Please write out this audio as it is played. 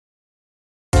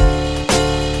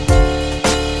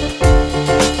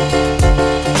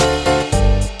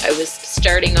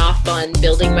starting off on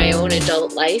building my own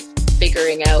adult life,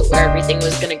 figuring out where everything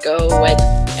was going to go when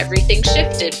everything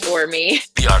shifted for me.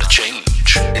 The art of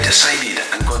change. I decided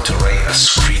I'm going to write a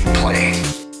screenplay.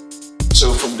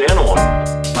 So from then on,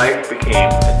 life became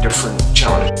a different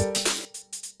challenge.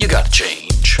 You got to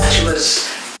change. She was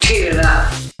tearing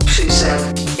up. She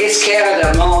said, it's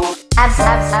Canada, Mom.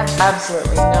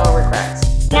 Absolutely no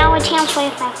regrets. Now a chance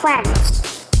with my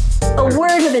friends. A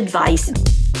word of advice.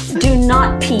 Do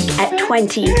not peak at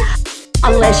 20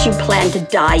 unless you plan to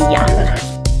die young.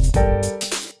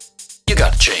 You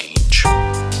got to change.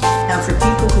 Now for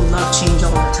people who love change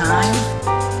all the time,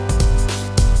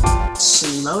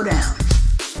 slow down.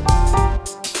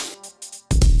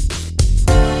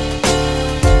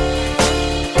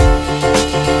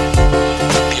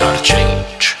 The art of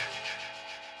change.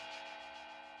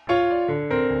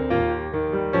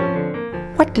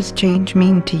 What does change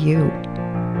mean to you?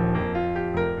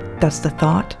 Does the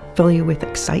thought fill you with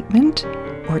excitement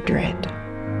or dread?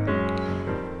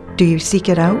 Do you seek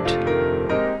it out?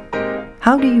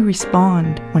 How do you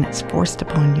respond when it's forced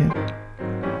upon you?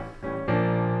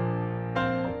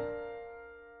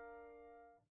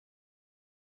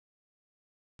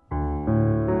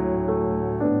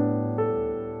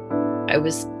 I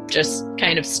was just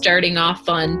kind of starting off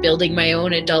on building my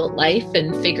own adult life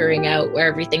and figuring out where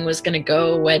everything was going to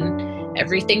go when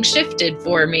everything shifted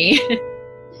for me.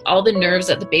 All the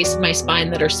nerves at the base of my spine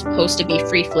that are supposed to be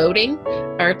free floating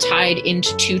are tied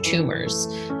into 2 tumors,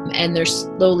 and they're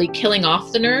slowly killing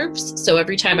off the nerves. So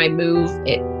every time I move,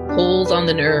 it pulls on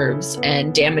the nerves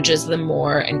and damages them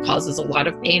more and causes a lot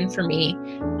of pain for me.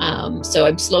 So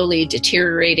I'm slowly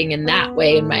deteriorating in that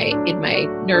way in my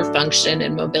nerve function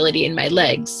and mobility in my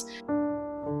legs.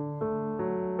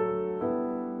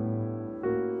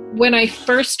 When I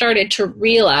first started to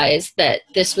realize that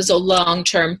this was a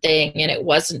long-term thing and it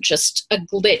wasn't just a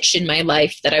glitch in my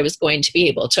life that I was going to be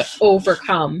able to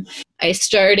overcome, I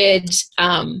started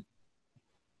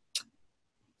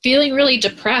feeling really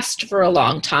depressed for a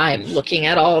long time, looking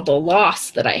at all the loss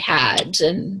that I had.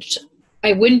 And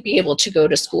I wouldn't be able to go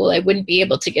to school. I wouldn't be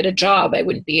able to get a job. I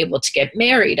wouldn't be able to get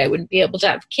married. I wouldn't be able to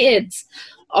have kids.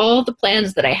 All the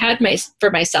plans that I had for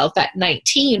myself at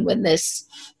 19 when this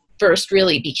first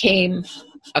really became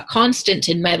a constant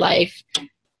in my life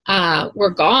were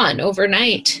gone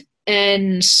overnight.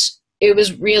 And it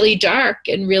was really dark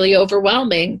and really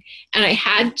overwhelming. And I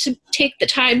had to take the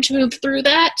time to move through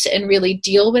that and really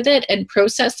deal with it and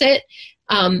process it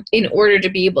in order to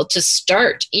be able to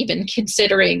start even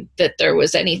considering that there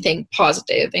was anything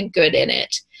positive and good in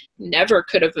it. Never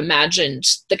could have imagined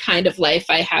the kind of life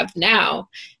I have now.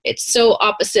 It's so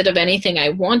opposite of anything I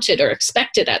wanted or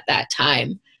expected at that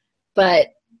time. But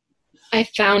I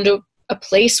found a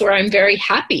place where I'm very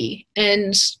happy,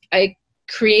 and I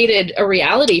created a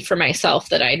reality for myself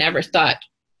that I never thought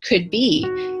could be.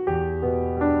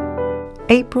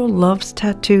 April loves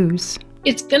tattoos.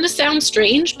 It's going to sound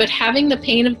strange, but having the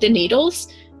pain of the needles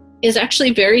is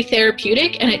actually very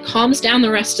therapeutic, and it calms down the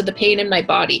rest of the pain in my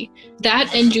body. That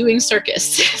and doing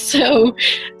circus. So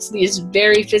it's these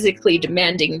very physically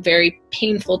demanding, very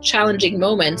painful, challenging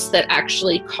moments that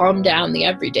actually calm down the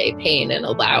everyday pain and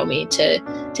allow me to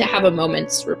have a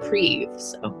moment's reprieve.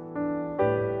 So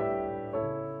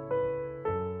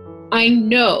I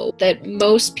know that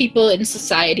most people in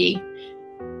society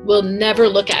will never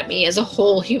look at me as a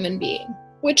whole human being,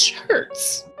 which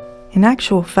hurts. In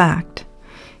actual fact,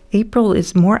 April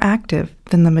is more active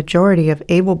than the majority of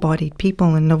able-bodied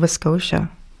people in Nova Scotia.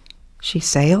 She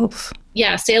sails.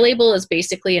 Yeah, Sailable is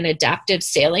basically an adaptive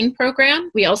sailing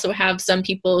program. We also have some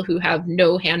people who have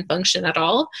no hand function at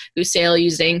all, who sail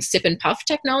using sip and puff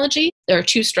technology. There are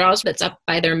 2 straws that's up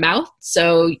by their mouth,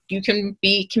 so you can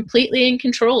be completely in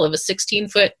control of a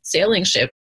 16-foot sailing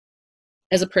ship.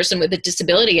 As a person with a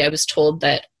disability, I was told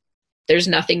that there's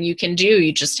nothing you can do.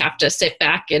 You just have to sit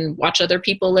back and watch other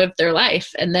people live their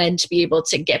life. And then to be able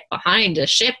to get behind a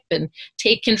ship and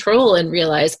take control and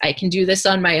realize I can do this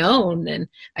on my own. And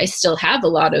I still have a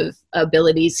lot of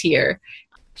abilities here.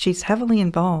 She's heavily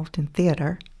involved in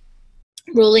theater.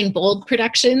 Rolling Bold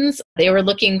Productions, they were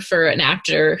looking for an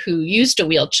actor who used a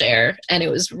wheelchair, and it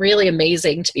was really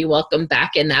amazing to be welcomed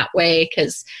back in that way,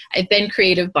 because I've been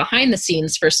creative behind the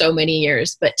scenes for so many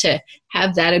years, but to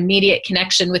have that immediate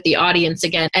connection with the audience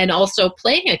again, and also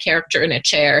playing a character in a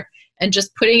chair and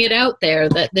just putting it out there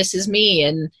that this is me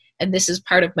and this is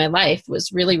part of my life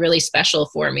was really, really special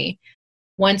for me.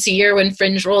 Once a year when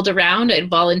Fringe rolled around, I'd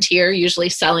volunteer, usually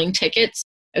selling tickets.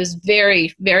 I was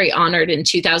very, very honored in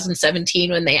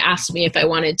 2017 when they asked me if I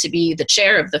wanted to be the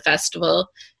chair of the festival.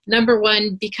 Number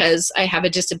one, because I have a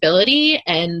disability,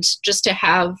 and just to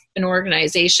have an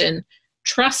organization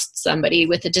trust somebody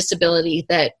with a disability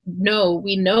that, no,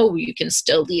 we know you can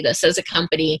still lead us as a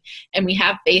company, and we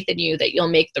have faith in you that you'll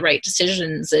make the right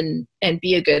decisions and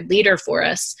be a good leader for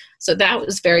us. So that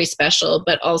was very special.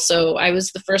 But also, I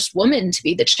was the first woman to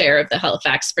be the chair of the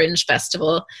Halifax Fringe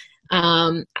Festival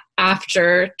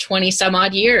after 20 some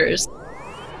odd years.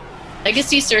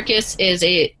 Legacy Circus is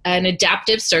an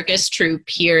adaptive circus troupe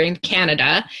here in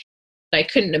Canada. I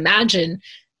couldn't imagine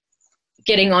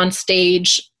getting on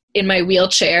stage in my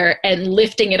wheelchair and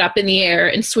lifting it up in the air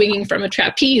and swinging from a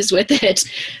trapeze with it.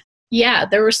 Yeah,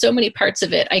 there were so many parts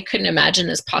of it I couldn't imagine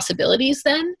as possibilities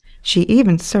then. She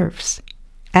even surfs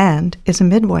and is a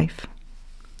midwife.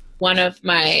 One of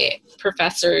my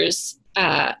professors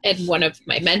and one of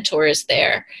my mentors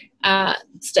there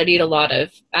studied a lot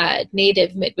of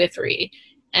Native midwifery.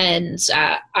 And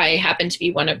I happen to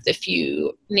be one of the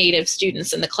few Native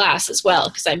students in the class as well,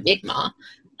 because I'm Mi'kmaq.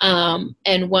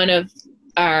 And one of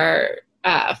our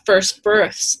first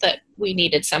births that we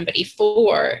needed somebody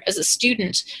for as a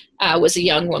student was a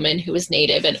young woman who was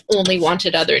Native and only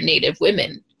wanted other Native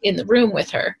women in the room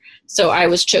with her. So I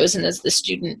was chosen as the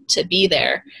student to be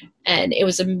there. And it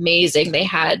was amazing. They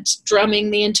had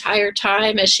drumming the entire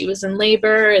time as she was in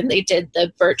labor, and they did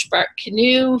the birch bark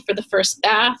canoe for the first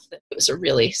bath. It was a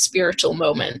really spiritual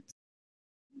moment.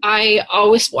 I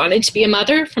always wanted to be a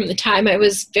mother from the time I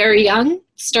was very young.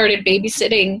 Started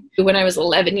babysitting when I was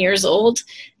 11 years old,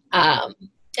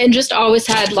 and just always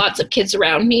had lots of kids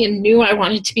around me and knew I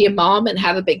wanted to be a mom and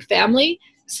have a big family.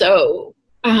 So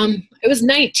I was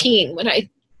 19 when I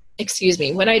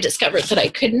discovered that I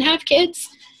couldn't have kids.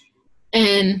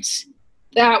 And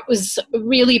that was a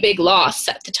really big loss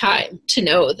at the time, to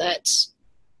know that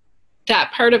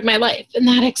that part of my life and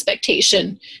that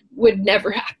expectation would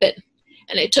never happen.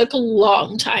 And it took a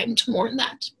long time to mourn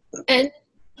that. And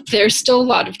there's still a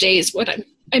lot of days when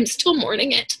I'm still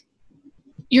mourning it.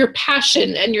 Your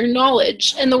passion and your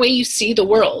knowledge and the way you see the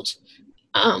world.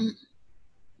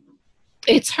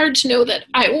 It's hard to know that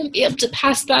I won't be able to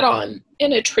pass that on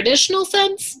in a traditional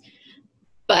sense,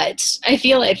 but I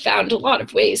feel I've found a lot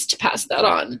of ways to pass that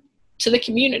on to the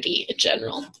community in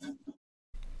general.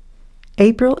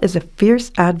 April is a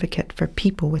fierce advocate for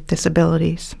people with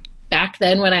disabilities. Back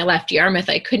then when I left Yarmouth,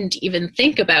 I couldn't even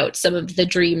think about some of the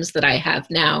dreams that I have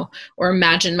now, or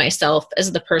imagine myself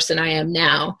as the person I am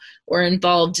now, or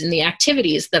involved in the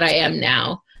activities that I am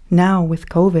now. Now with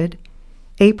COVID,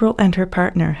 April and her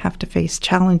partner have to face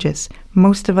challenges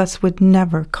most of us would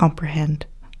never comprehend.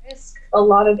 A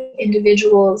lot of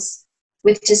individuals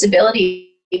with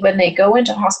disability, when they go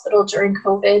into hospital during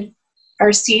COVID,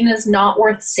 are seen as not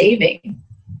worth saving.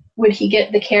 Would he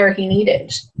get the care he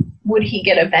needed? Would he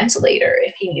get a ventilator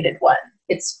if he needed one?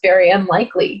 It's very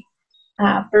unlikely.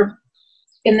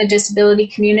 In the disability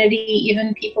community,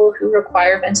 even people who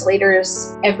require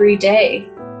ventilators every day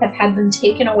have had them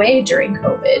taken away during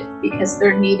COVID because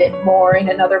they're needed more in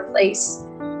another place.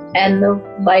 And the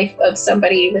life of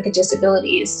somebody with a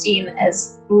disability is seen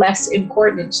as less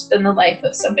important than the life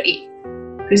of somebody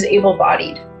who's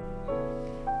able-bodied.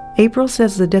 April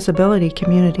says the disability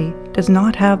community does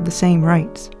not have the same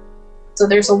rights. So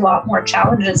there's a lot more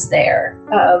challenges there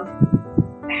of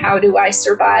how do I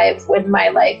survive when my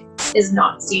life is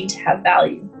not seen to have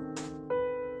value.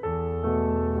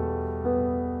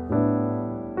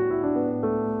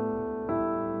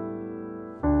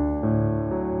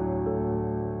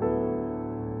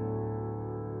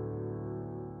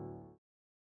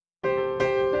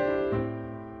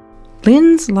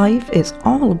 Lynn's life is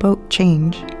all about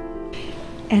change.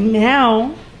 And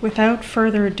now, without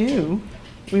further ado,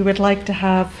 we would like to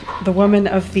have the woman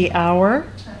of the hour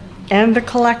and the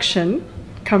collection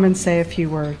come and say a few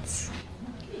words.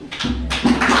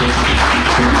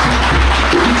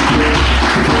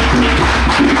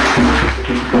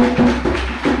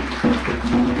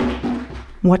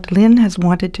 What Lynn has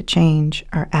wanted to change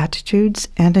are attitudes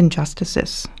and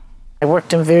injustices. I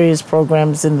worked in various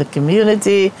programs in the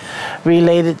community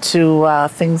related to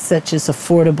things such as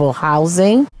affordable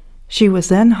housing. She was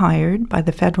then hired by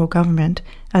the federal government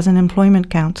as an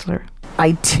employment counselor.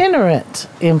 Itinerant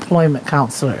employment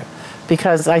counselor,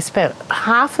 because I spent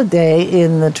half a day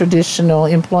in the traditional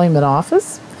employment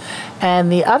office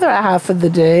and the other half of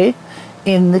the day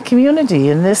in the community,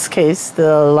 in this case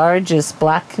the largest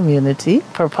Black community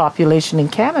per population in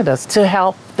Canada, to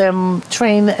help them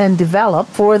train and develop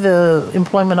for the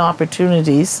employment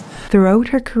opportunities. Throughout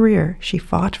her career, she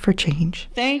fought for change.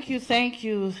 Thank you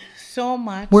so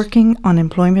much. Working on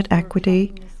employment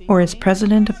equity or as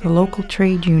president of the local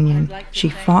trade union, she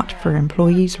fought for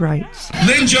employees' rights.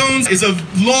 Lynn Jones is a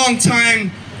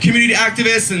long-time community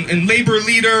activist and labor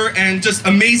leader and just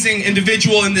amazing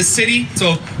individual in this city.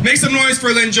 So make some noise for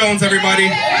Lynn Jones, everybody.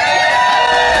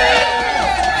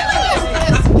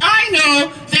 I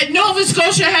know that Nova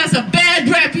Scotia has a bad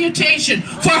reputation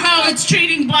for how it's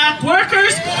treating black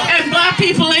workers and black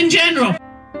people in general.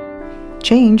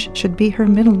 Change should be her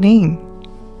middle name.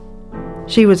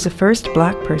 She was the first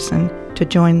black person to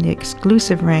join the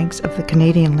exclusive ranks of the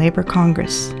Canadian Labour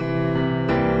Congress.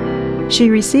 She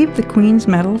received the Queen's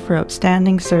Medal for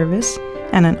Outstanding Service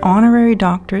and an honorary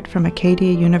doctorate from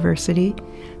Acadia University,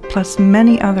 plus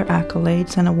many other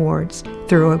accolades and awards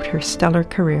throughout her stellar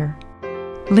career.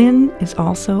 Lynn is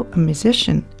also a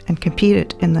musician and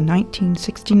competed in the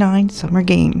 1969 Summer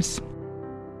Games.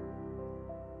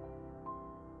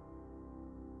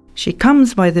 She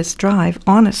comes by this drive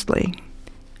honestly.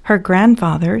 Her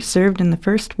grandfather served in the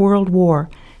First World War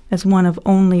as one of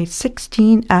only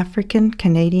 16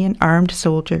 African-Canadian armed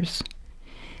soldiers.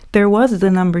 There was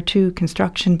the No. 2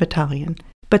 Construction Battalion,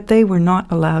 but they were not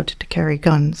allowed to carry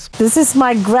guns. This is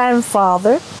my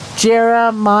grandfather,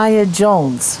 Jeremiah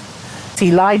Jones.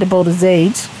 He lied about his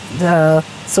age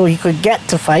so he could get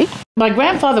to fight. My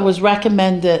grandfather was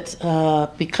recommended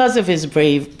because of his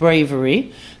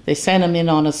bravery. They sent him in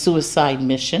on a suicide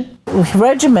mission.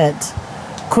 Regiment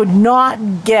could not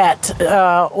get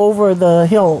over the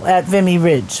hill at Vimy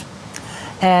Ridge,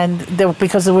 and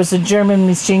because there was a German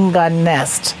machine gun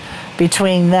nest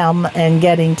between them and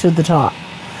getting to the top.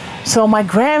 So my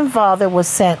grandfather was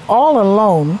sent all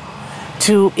alone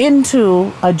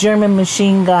into a German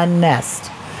machine gun nest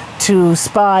to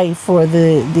spy for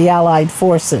the Allied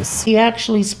forces. He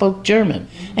actually spoke German,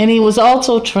 and he was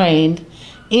also trained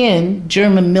in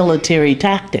German military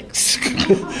tactics.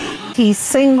 He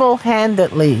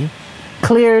single-handedly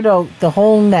cleared out the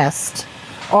whole nest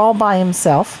all by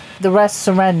himself. The rest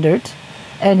surrendered,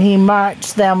 and he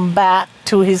marched them back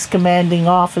to his commanding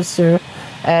officer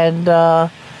and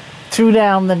threw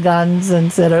down the guns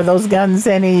and said, "Are those guns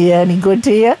any good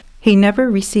to you?" He never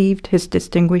received his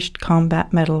Distinguished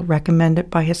Combat Medal recommended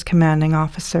by his commanding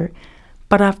officer,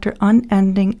 but after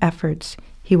unending efforts,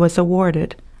 he was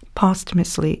awarded,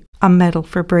 posthumously, a Medal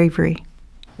for Bravery.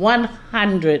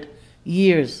 100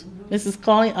 years. This is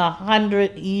calling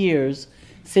 100 years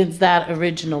since that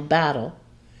original battle.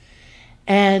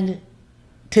 And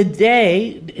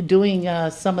today, doing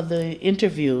some of the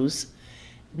interviews,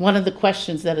 one of the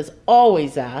questions that is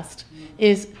always asked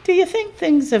is, do you think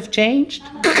things have changed?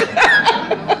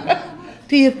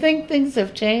 Do you think things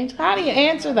have changed? How do you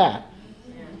answer that?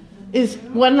 Is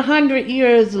 100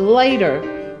 years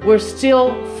later, we're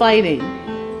still fighting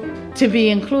to be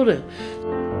included.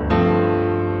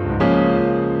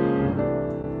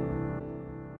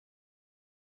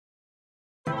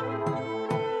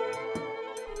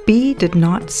 B did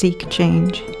not seek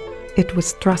change. It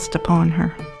was thrust upon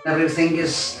her. Everything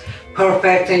is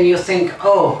perfect and you think,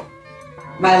 oh,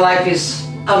 my life is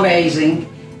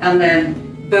amazing. And then,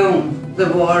 boom,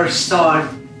 the war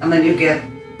starts and then you get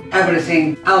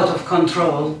everything out of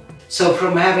control. So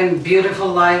from having beautiful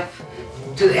life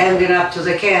to ending up to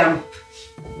the camp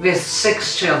with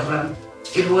 6 children,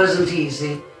 it wasn't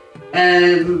easy.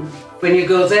 And when you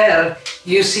go there,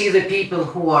 you see the people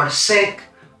who are sick,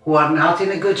 who are not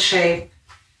in a good shape,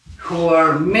 who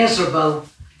are miserable,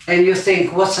 and you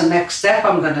think, what's the next step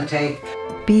I'm going to take?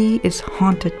 B is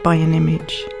haunted by an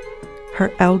image.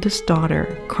 Her eldest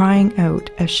daughter crying out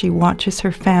as she watches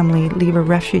her family leave a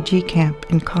refugee camp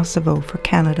in Kosovo for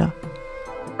Canada.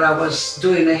 I was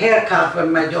doing a haircut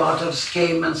when my daughters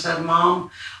came and said,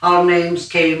 Mom, our names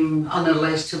came on a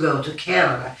list to go to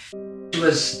Canada. She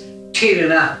was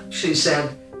tearing up. She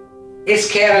said,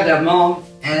 it's Canada, Mom,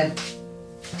 and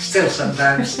still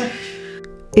sometimes.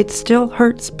 It still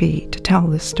hurts B to tell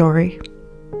this story.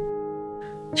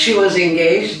 She was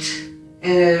engaged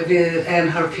and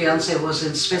her fiancé was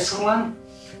in Switzerland.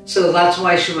 So that's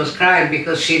why she was crying,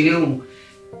 because she knew,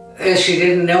 she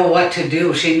didn't know what to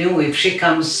do. She knew if she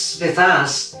comes with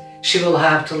us, she will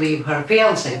have to leave her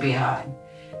fiancé behind.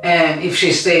 And if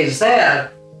she stays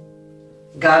there,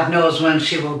 God knows when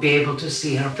she will be able to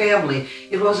see her family.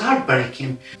 It was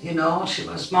heartbreaking. You know, she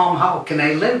was, Mom, how can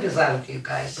I live without you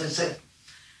guys? I said,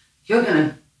 you're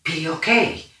gonna be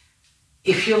okay.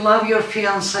 If you love your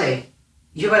fiancé,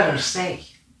 you better stay.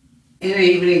 In the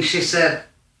evening, she said,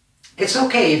 it's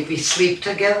okay if we sleep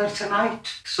together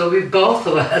tonight. So we both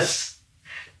of us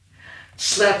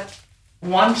slept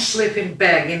one sleeping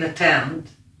bag in a tent,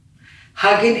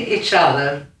 hugging each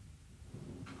other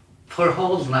for a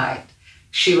whole night.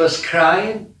 She was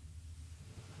crying,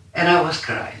 and I was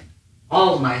crying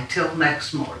all night till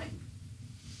next morning.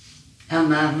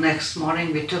 And then next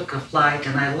morning we took a flight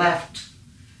and I left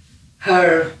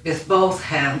her with both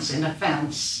hands in a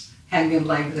fence, hanging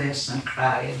like this and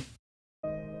crying.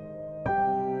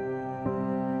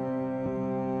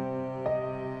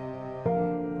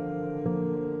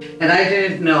 And I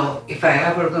didn't know if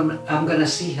I'm gonna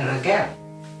see her again.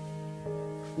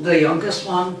 The youngest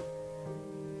one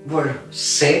were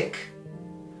sick,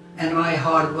 and my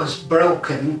heart was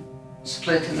broken,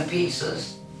 split into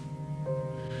pieces.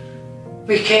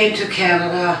 We came to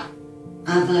Canada,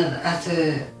 and then at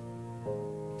the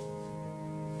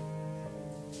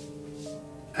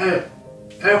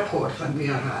airport when we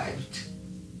arrived,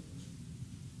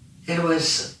 it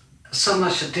was so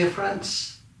much a difference.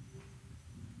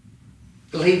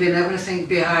 Leaving everything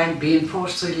behind, being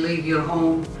forced to leave your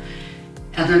home,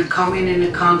 and then coming in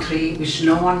a country which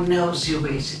no one knows you,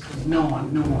 basically. No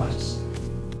one knows.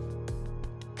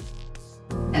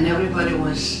 And everybody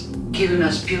was giving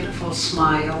us beautiful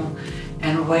smile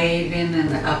and waving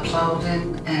and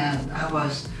applauding, and I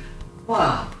was,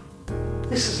 wow,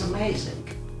 this is amazing.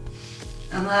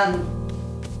 And then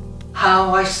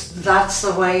that's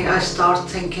the way I start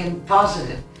thinking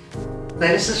positive.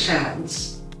 There is a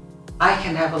chance I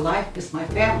can have a life with my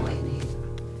family here.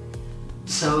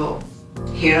 So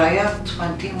here I am,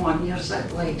 21 years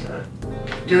later,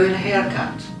 doing a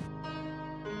haircut.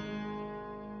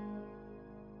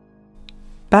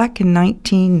 Back in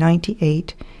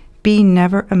 1998, Bea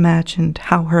never imagined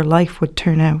how her life would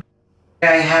turn out.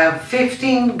 I have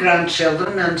 15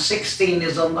 grandchildren and 16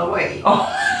 is on the way. Oh.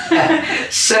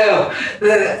 So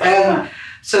there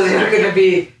are going to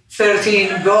be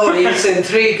 13 boys and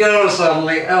 3 girls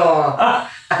only. Oh.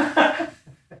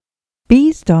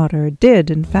 Bea's daughter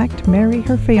did, in fact, marry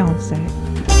her fiancé.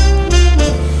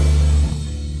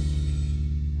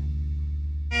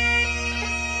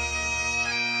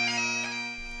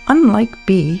 Unlike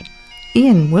Bea,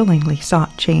 Ian willingly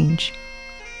sought change.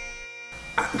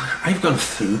 I've gone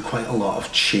through quite a lot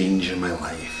of change in my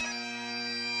life.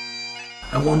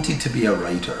 I wanted to be a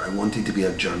writer, I wanted to be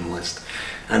a journalist,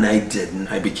 and I didn't.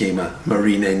 I became a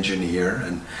marine engineer,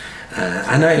 and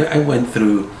I went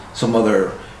through some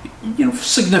other,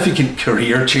 significant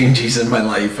career changes in my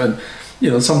life, and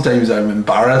sometimes I'm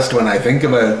embarrassed when I think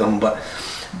about them. But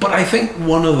I think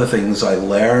one of the things I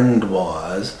learned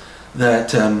was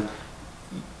that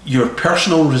your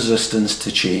personal resistance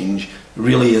to change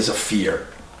really is a fear.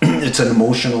 It's an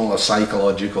emotional, a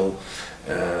psychological,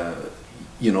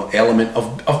 element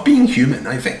of being human,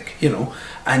 I think,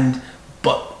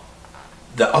 but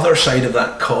the other side of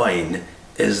that coin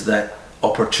is that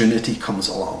opportunity comes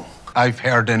along. I've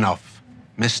heard enough.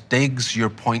 Miss Diggs, your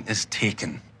point is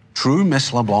taken. True,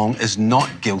 Miss LeBlanc is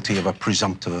not guilty of a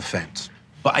presumptive offence.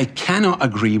 But I cannot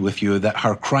agree with you that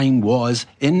her crime was,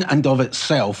 in and of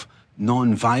itself,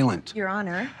 non-violent. Your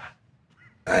Honour.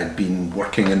 I'd been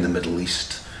working in the Middle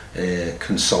East,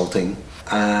 consulting,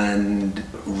 and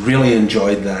really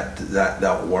enjoyed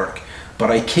that work.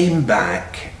 But I came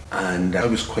back and I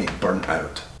was quite burnt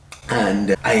out.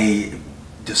 And I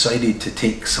decided to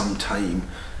take some time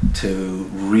to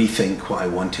rethink what I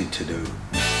wanted to do.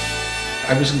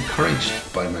 I was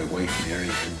encouraged by my wife Mary,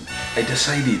 and I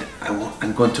decided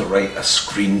I'm going to write a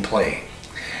screenplay.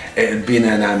 It had been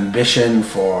an ambition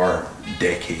for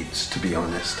decades, to be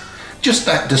honest. Just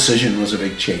that decision was a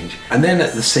big change. And then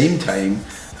at the same time,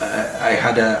 I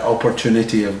had an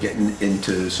opportunity of getting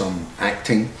into some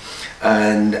acting,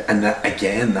 and that,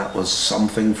 again, that was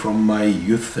something from my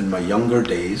youth and my younger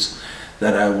days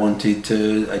that I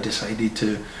decided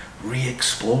to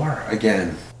re-explore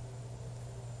again.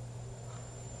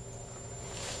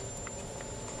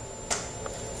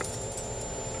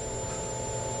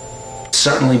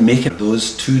 Certainly making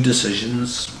those two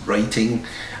decisions, writing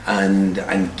and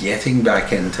getting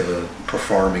back into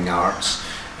performing arts,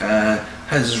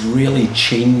 has really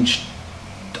changed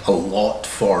a lot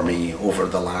for me over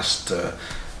the last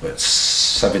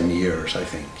 7 years, I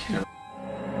think.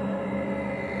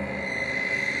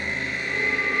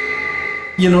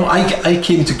 I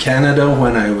came to Canada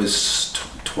when I was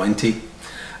 20,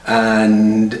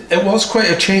 and it was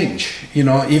quite a change.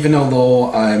 Even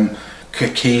although I'm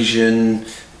Caucasian,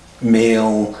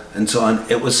 male, and so on,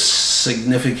 it was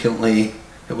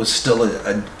still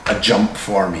a jump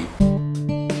for me.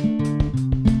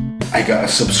 I got a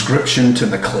subscription to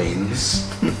Maclean's,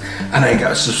 and I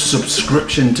got a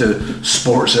subscription to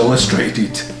Sports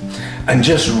Illustrated, and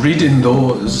just reading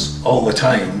those all the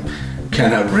time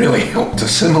kind of really helped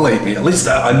assimilate me. At least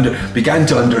I began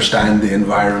to understand the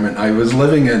environment I was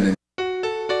living in.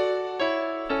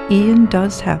 Ian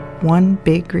does have one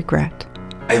big regret.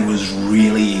 I was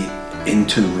really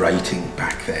into writing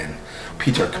back then.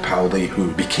 Peter Capaldi,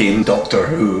 who became Doctor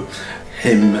Who,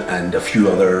 him and a few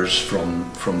others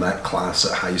from that class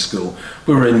at high school,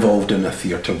 we were involved in a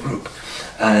theatre group.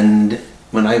 And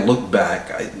when I look back,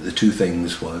 the two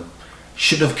things were,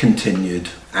 should have continued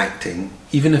acting,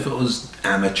 even if it was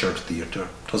amateur theatre,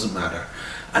 doesn't matter.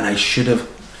 And I should have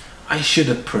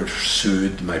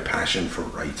pursued my passion for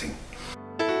writing.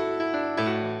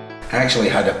 I actually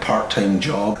had a part-time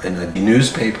job in a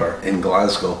newspaper in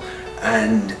Glasgow,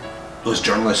 and those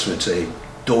journalists would say,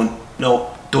 don't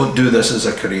do this as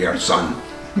a career, son.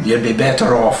 You'd be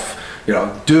better off,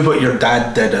 do what your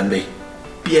dad did and be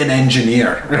an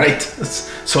engineer, right?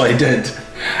 So I did.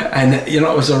 And it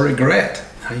was a regret.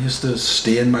 I used to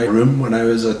stay in my room when I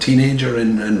was a teenager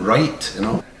and write,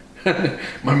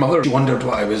 My mother wondered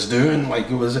what I was doing,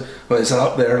 was I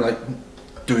up there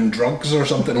doing drugs or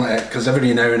something like that, because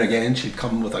every now and again she'd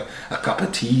come with a cup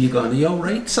of tea going, "Are you all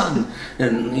right, son?"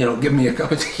 And give me a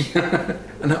cup of tea.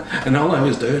 and all I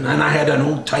was doing, and I had an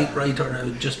old typewriter and I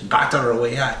would just batter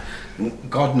away at. And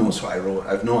God knows what I wrote,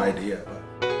 I have no idea.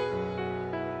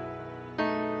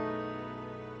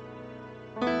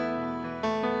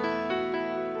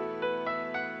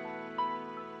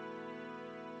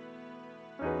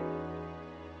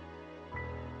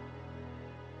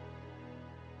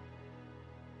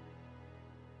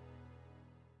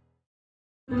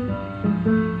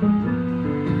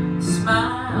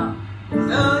 Smile,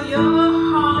 though your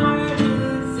heart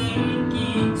is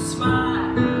aching.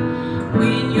 Smile,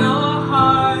 when your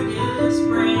heart is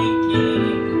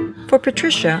breaking. For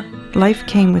Patricia, life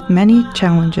came with many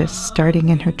challenges, starting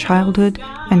in her childhood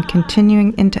and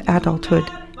continuing into adulthood,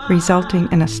 resulting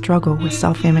in a struggle with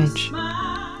self-image.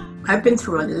 I've been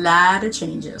through a lot of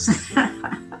changes.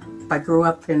 I grew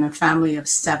up in a family of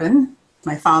 7.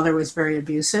 My father was very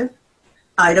abusive.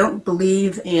 I don't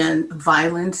believe in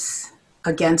violence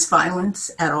against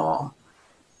violence at all.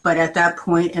 But at that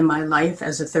point in my life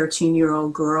as a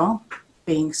 13-year-old girl,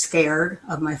 being scared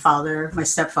of my father, my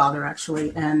stepfather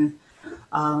actually, and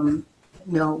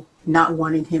not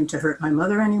wanting him to hurt my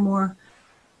mother anymore,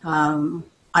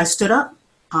 I stood up.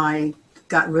 I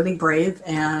got really brave,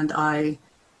 and I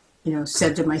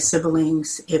said to my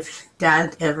siblings, if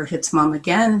Dad ever hits Mom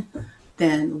again,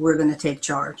 then we're going to take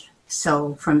charge.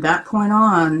 So from that point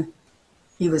on,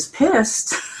 he was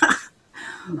pissed,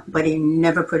 but he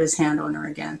never put his hand on her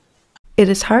again. It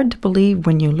is hard to believe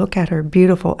when you look at her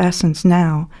beautiful essence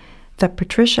now that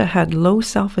Patricia had low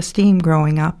self-esteem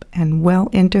growing up and well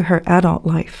into her adult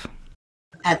life.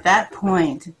 At that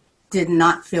point, did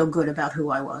not feel good about who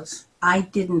I was. I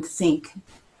didn't think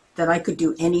that I could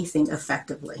do anything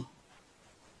effectively.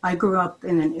 I grew up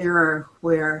in an era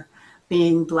where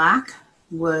being Black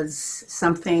was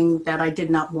something that I did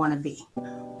not want to be.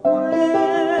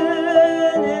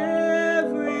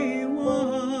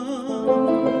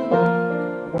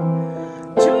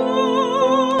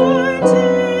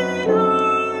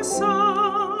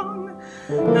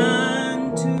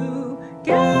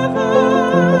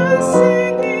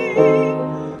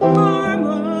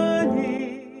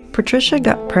 Patricia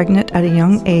got pregnant at a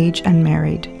young age and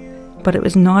married, but it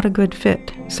was not a good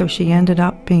fit, so she ended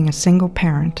up being a single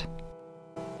parent.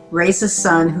 Raise a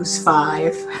son who's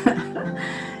 5,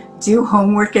 do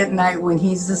homework at night when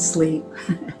he's asleep,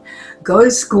 go to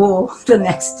school the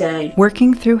next day.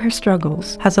 Working through her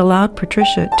struggles has allowed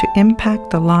Patricia to impact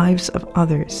the lives of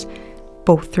others,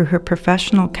 both through her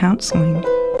professional counseling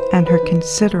and her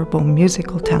considerable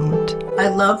musical talent. I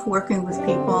love working with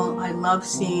people. I love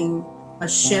seeing a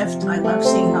shift. I love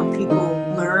seeing how people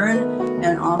learn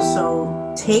and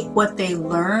also take what they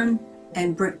learn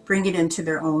and bring it into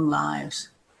their own lives.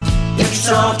 It's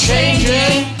all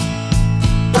changing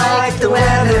like the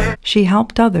weather. She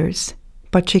helped others,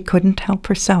 but she couldn't help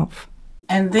herself.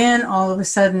 And then all of a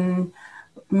sudden,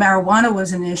 marijuana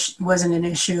wasn't an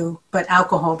issue, but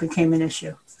alcohol became an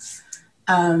issue.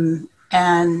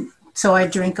 And so I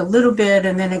drank a little bit,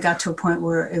 and then it got to a point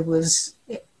where it was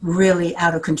really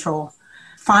out of control.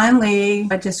 Finally,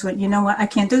 I just went, you know what, I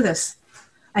can't do this.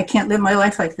 I can't live my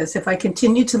life like this. If I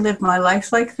continue to live my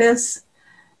life like this,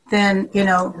 then,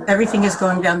 everything is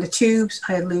going down the tubes.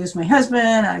 I lose my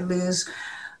husband, I lose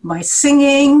my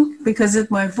singing because of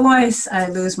my voice, I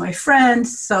lose my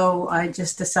friends. So I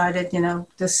just decided,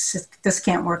 this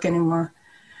can't work anymore.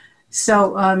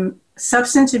 So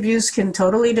substance abuse can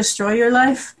totally destroy your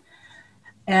life.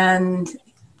 And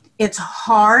it's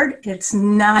hard. It's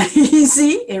not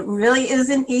easy. It really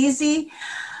isn't easy.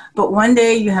 But one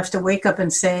day you have to wake up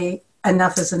and say,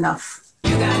 enough is enough.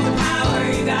 You got the power,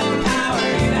 you got the power,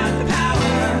 you got the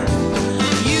power.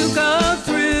 You go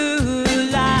through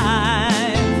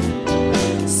life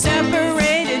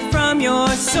separated from your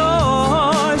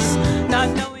source, not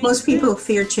knowing. most people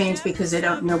fear change because they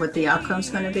don't know what the outcome's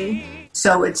going to be.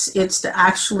 So it's to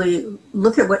actually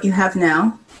look at what you have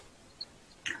now,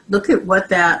 look at what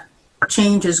that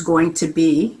change is going to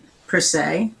be, per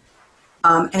se,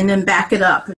 and then back it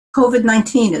up.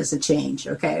 COVID-19 is a change,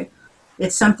 okay?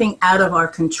 It's something out of our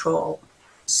control.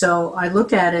 So I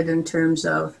look at it in terms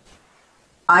of,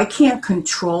 I can't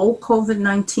control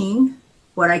COVID-19.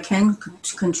 What I can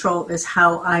control is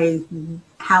how I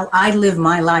live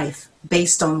my life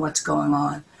based on what's going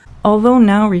on. Although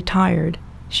now retired,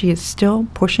 she is still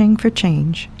pushing for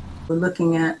change. We're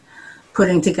looking at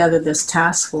putting together this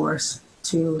task force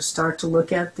to start to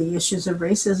look at the issues of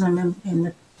racism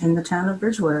in the town of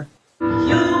Bridgewater.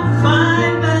 You'll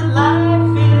find that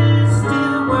life is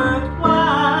still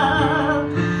worthwhile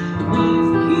if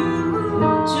you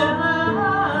just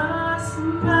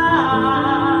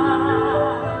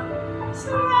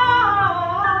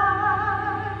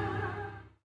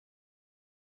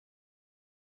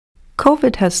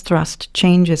COVID has thrust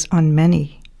changes on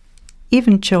many,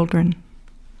 even children.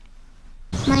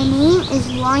 My name is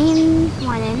Ryan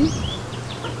Lennon,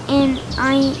 and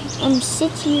I am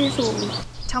 6 years old.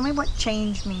 Tell me what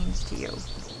change means to you.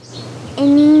 It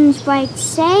means, like,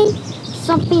 say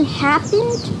something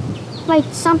happened, like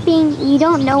something you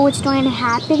don't know what's going to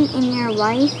happen in your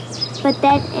life, but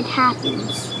then it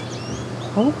happens.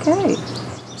 Okay.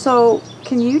 So,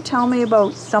 can you tell me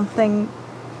about something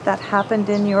that happened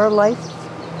in your life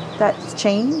that's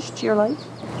changed your life?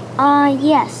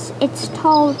 Yes. It's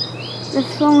called the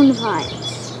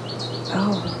coronavirus.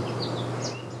 Oh.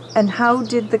 And how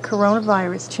did the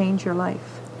coronavirus change your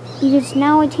life? Because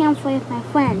now I can't play with my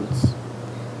friends.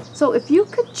 So if you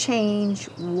could change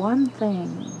one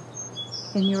thing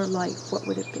in your life, what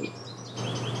would it be?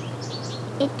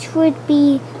 It would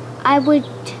be, I would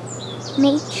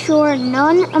make sure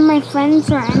none of my friends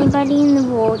or anybody in the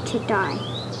world to die.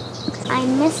 I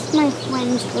miss my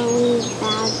friends really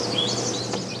bad.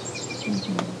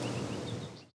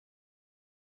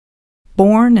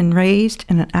 Born and raised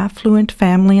in an affluent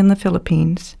family in the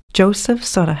Philippines, Joseph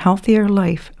sought a healthier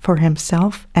life for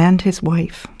himself and his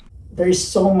wife. There is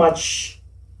so much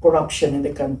corruption in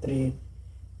the country.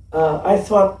 I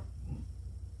thought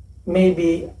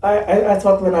maybe, I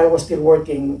thought when I was still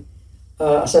working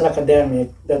as an academic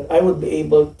that I would be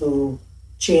able to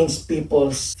change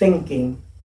people's thinking.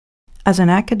 As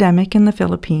an academic in the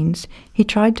Philippines, he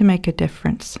tried to make a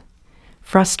difference.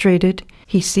 Frustrated,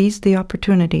 he seized the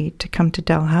opportunity to come to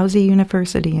Dalhousie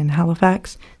University in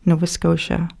Halifax, Nova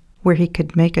Scotia, where he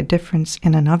could make a difference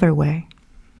in another way.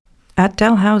 At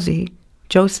Dalhousie,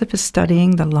 Joseph is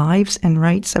studying the lives and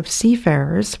rights of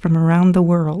seafarers from around the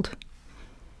world.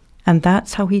 And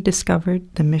that's how he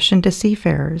discovered the Mission to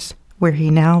Seafarers, where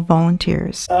he now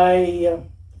volunteers. I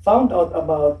found out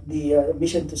about the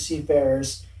Mission to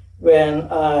Seafarers when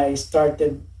I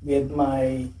started with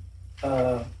my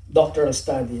doctoral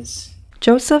studies.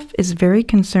 Joseph is very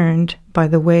concerned by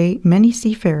the way many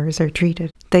seafarers are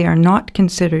treated. They are not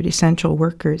considered essential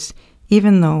workers,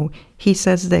 even though he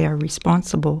says they are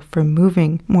responsible for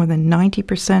moving more than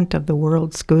 90% of the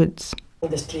world's goods.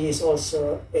 Industry is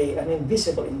also an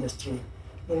invisible industry,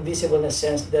 invisible in the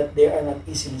sense that they are not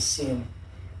easily seen.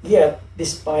 Yet,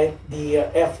 despite the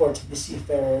efforts of the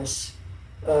seafarers,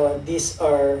 these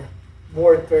are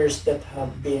workers that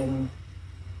have been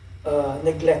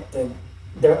neglected.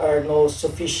 There are no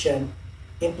sufficient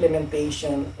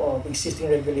implementation of existing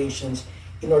regulations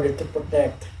in order to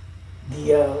protect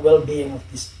the well-being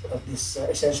of these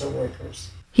essential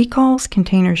workers. He calls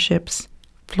container ships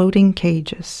floating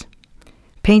cages,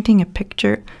 painting a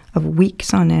picture of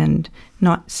weeks on end,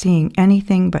 not seeing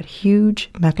anything but huge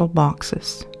metal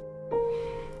boxes.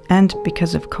 And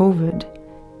because of COVID,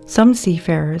 some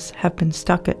seafarers have been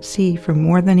stuck at sea for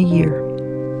more than a year.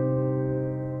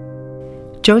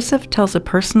 Joseph tells a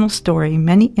personal story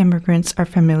many immigrants are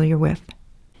familiar with.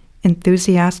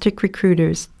 Enthusiastic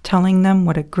recruiters telling them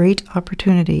what a great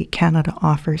opportunity Canada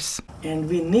offers. And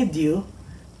we need you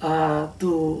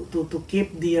to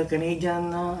keep the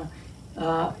Canadian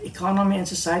economy and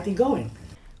society going.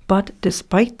 But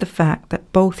despite the fact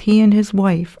that both he and his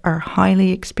wife are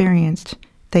highly experienced,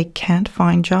 they can't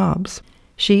find jobs.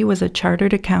 She was a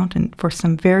chartered accountant for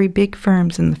some very big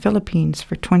firms in the Philippines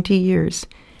for 20 years,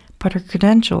 but her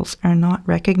credentials are not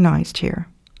recognized here.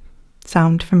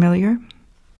 Sound familiar?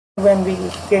 When we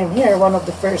came here, one of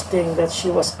the first things that she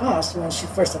was asked when she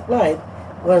first applied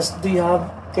was, do you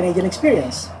have Canadian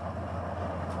experience?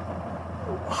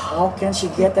 How can she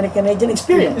get any Canadian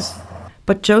experience?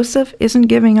 But Joseph isn't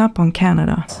giving up on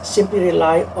Canada. Simply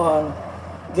rely on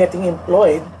getting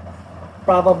employed.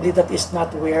 Probably that is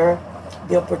not where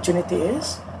the opportunity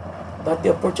is. but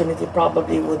the opportunity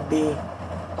probably would be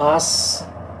us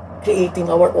creating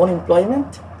our own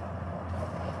employment.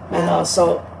 And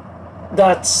so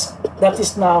that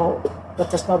has now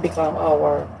become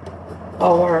our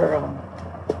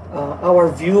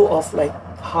view of like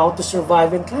how to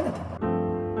survive in Canada.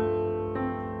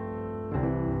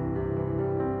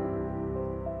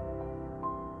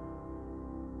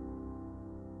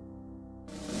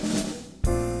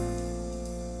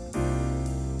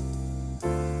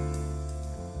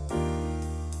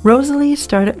 Rosalie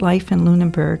started life in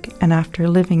Lunenburg and after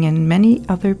living in many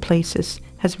other places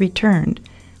has returned,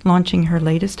 launching her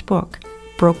latest book,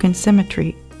 Broken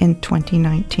Symmetry, in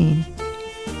 2019.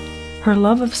 Her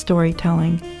love of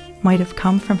storytelling might have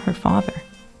come from her father.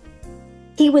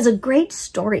 He was a great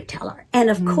storyteller. And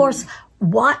of course,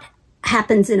 what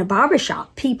happens in a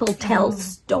barbershop, people tell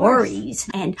stories.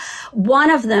 And one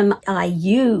of them I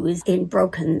use in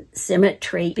Broken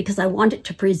Symmetry because I wanted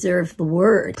to preserve the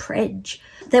word, predge.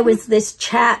 There was this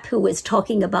chap who was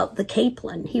talking about the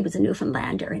capelin. He was a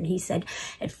Newfoundlander, and he said,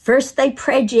 at first they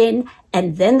predge in,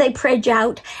 and then they predge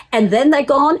out, and then they're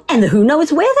gone, and who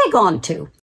knows where they're gone to.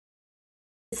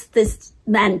 This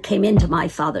man came into my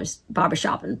father's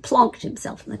barbershop and plonked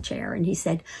himself in the chair, and he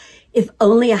said, if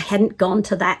only I hadn't gone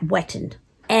to that wedding.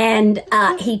 And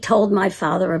he told my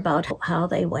father about how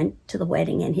they went to the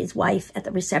wedding, and his wife at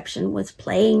the reception was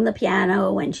playing the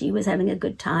piano, and she was having a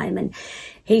good time. And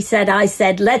he said, I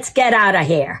said, let's get out of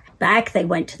here. Back they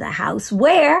went to the house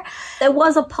where there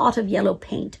was a pot of yellow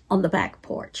paint on the back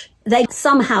porch. They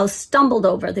somehow stumbled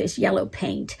over this yellow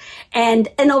paint, and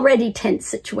an already tense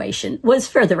situation was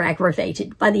further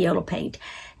aggravated by the yellow paint.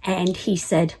 And he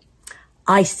said,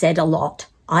 I said a lot.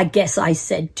 I guess I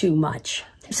said too much.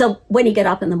 So when he got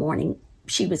up in the morning,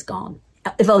 she was gone.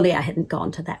 If only I hadn't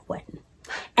gone to that wedding.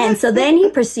 And so then he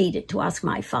proceeded to ask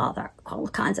my father all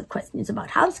kinds of questions about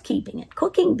housekeeping and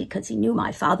cooking, because he knew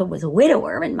my father was a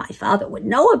widower and my father would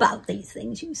know about these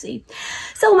things, you see.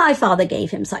 So my father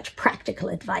gave him such practical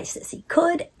advice as he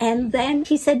could. And then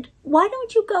he said, why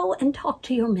don't you go and talk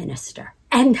to your minister?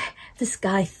 And this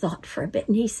guy thought for a bit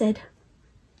and he said,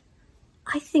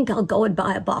 I think I'll go and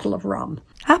buy a bottle of rum.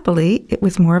 Happily, it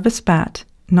was more of a spat,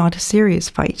 not a serious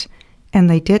fight, and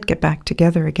they did get back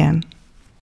together again.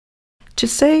 To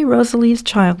say Rosalie's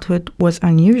childhood was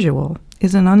unusual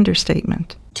is an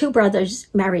understatement. 2 brothers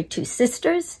married 2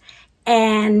 sisters,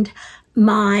 and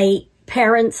my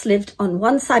parents lived on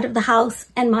one side of the house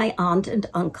and my aunt and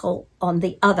uncle on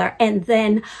the other. And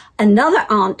then another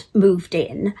aunt moved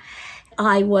in.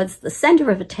 I was the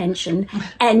center of attention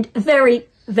and very,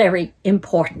 very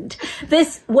important.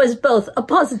 This was both a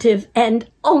positive and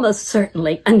almost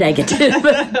certainly a negative.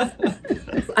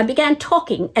 I began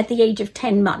talking at the age of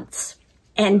 10 months.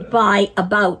 And by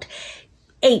about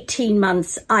 18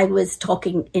 months, I was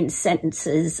talking in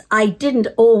sentences. I didn't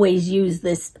always use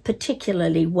this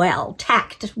particularly well.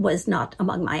 Tact was not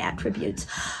among my attributes.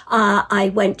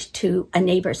 I went to a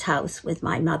neighbor's house with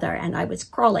my mother, and I was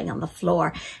crawling on the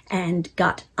floor and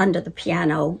got under the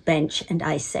piano bench, and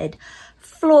I said,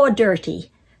 floor dirty,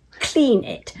 clean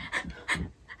it.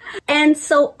 And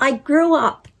so I grew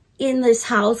up in this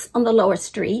house on the lower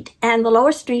street, and the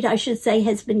lower street, I should say,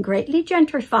 has been greatly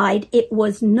gentrified. It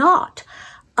was not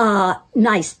a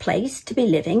nice place to be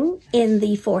living in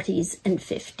the 40s and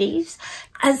 50s.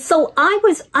 And so I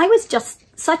was just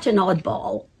such an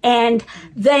oddball. And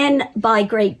then by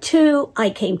grade 2,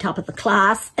 I came top of the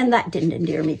class, and that didn't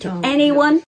endear me to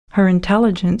anyone. Her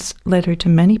intelligence led her to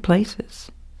many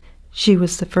places. She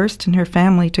was the first in her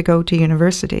family to go to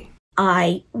university.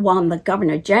 I won the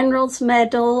Governor General's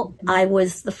Medal. I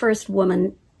was the first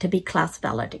woman to be class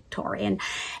valedictorian.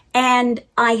 And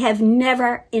I have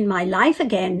never in my life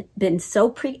again been so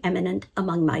preeminent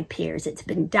among my peers. It's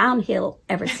been downhill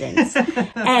ever since.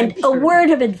 And a word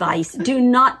of advice, do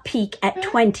not peak at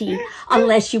 20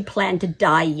 unless you plan to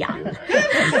die young.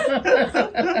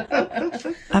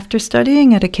 After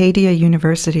studying at Acadia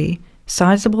University,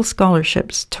 sizable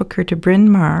scholarships took her to Bryn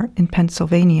Mawr in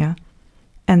Pennsylvania,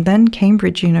 and then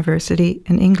Cambridge University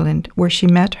in England, where she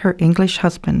met her English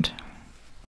husband.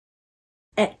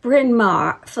 At Bryn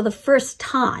Mawr, for the first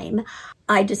time,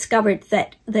 I discovered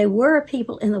that there were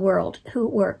people in the world who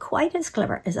were quite as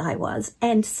clever as I was,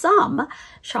 and some,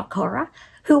 shock horror,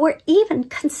 who were even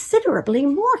considerably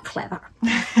more clever.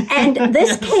 And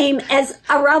this came as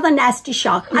a rather nasty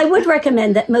shock. I would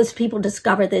recommend that most people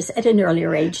discover this at an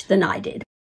earlier age than I did.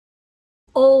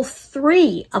 All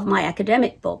 3 of my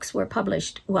academic books were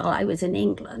published while I was in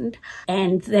England,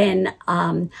 and then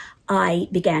I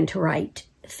began to write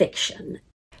fiction.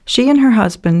 She and her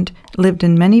husband lived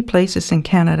in many places in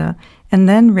Canada and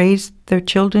then raised their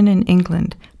children in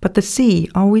England, but the sea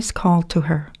always called to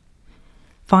her.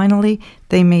 Finally,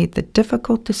 they made the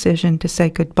difficult decision to say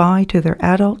goodbye to their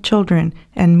adult children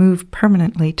and move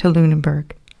permanently to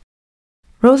Lunenburg.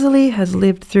 Rosalie has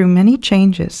lived through many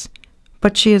changes,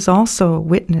 but she is also a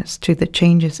witness to the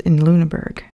changes in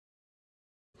Lunenburg.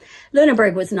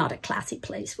 Lunenburg was not a classy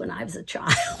place when I was a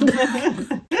child.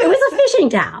 It was a fishing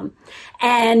town.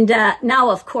 And now,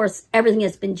 of course, everything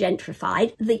has been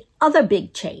gentrified. The other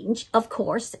big change, of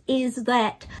course, is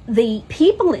that the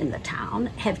people in the town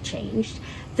have changed.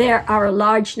 There are a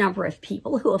large number of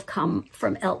people who have come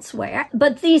from elsewhere,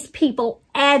 but these people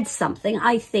add something,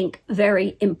 I think,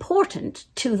 very important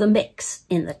to the mix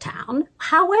in the town.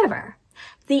 However,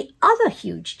 the other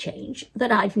huge change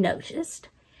that I've noticed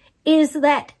is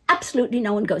that absolutely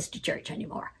no one goes to church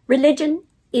anymore. Religion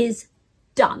is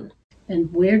done.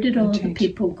 And where did all the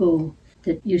people go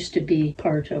that used to be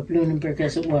part of Lunenburg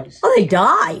as it was? Oh, they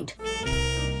died.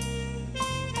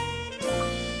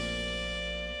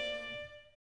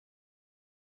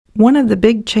 One of the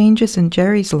big changes in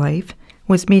Jerry's life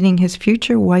was meeting his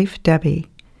future wife, Debbie,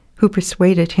 who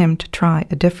persuaded him to try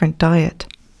a different diet.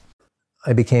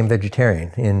 I became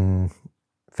vegetarian in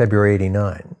February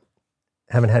 '89.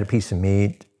 Haven't had a piece of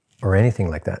meat or anything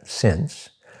like that since.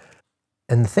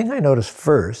 And the thing I noticed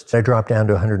first, I dropped down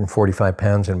to 145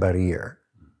 pounds in about a year.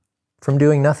 From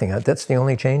doing nothing, that's the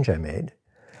only change I made.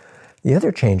 The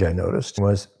other change I noticed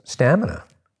was stamina.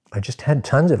 I just had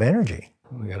tons of energy.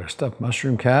 We got our stuffed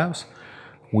mushroom calves.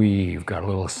 We've got a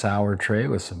little sour tray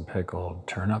with some pickled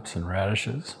turnips and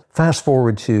radishes. Fast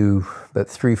forward to about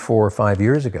 3, 4, 5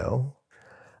 years ago,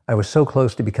 I was so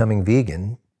close to becoming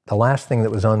vegan, the last thing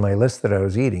that was on my list that I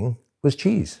was eating was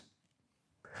cheese.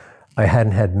 I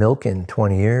hadn't had milk in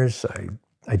 20 years.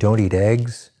 I don't eat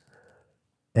eggs.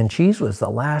 And cheese was the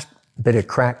last bit of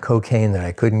crack cocaine that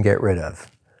I couldn't get rid of.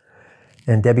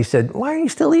 And Debbie said, "Why are you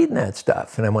still eating that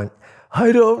stuff?" And I went,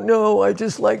 "I don't know, I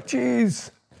just like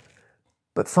cheese."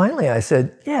 But finally I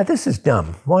said, "Yeah, this is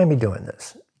dumb. Why am I doing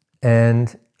this?"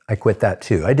 And I quit that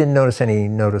too. I didn't notice any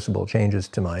noticeable changes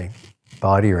to my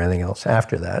body or anything else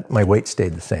after that. My weight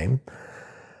stayed the same.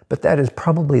 But that is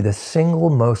probably the single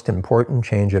most important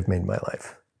change I've made in my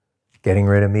life. Getting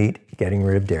rid of meat, getting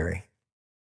rid of dairy.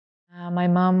 My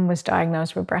mom was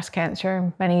diagnosed with breast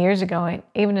cancer many years ago.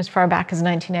 Even as far back as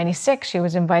 1996, she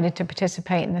was invited to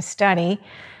participate in a study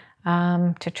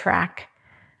to track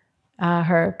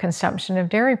her consumption of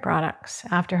dairy products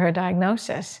after her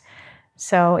diagnosis.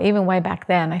 So even way back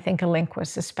then, I think a link was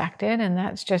suspected, and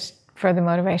that's just further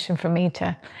motivation for me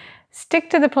to stick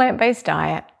to the plant-based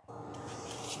diet.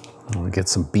 We get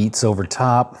some beets over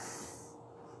top.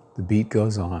 The beet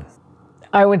goes on.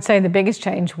 I would say the biggest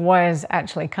change was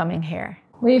actually coming here.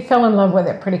 We fell in love with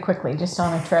it pretty quickly, just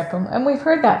on a trip, and we've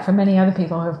heard that from many other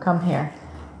people who have come here.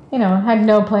 You know, had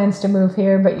no plans to move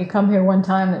here, but you come here one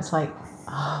time and it's like,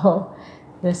 oh,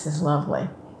 this is lovely.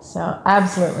 So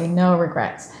absolutely no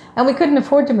regrets. And we couldn't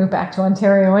afford to move back to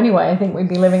Ontario anyway. I think we'd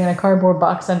be living in a cardboard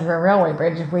box under a railway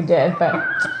bridge if we did, but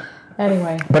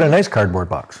anyway. But a nice cardboard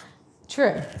box.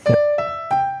 True.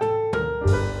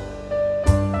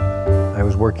 I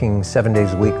was working 7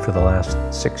 days a week for the last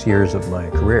 6 years of my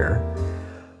career.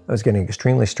 I was getting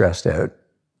extremely stressed out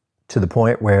to the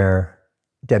point where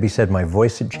Debbie said my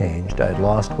voice had changed, I had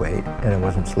lost weight, and I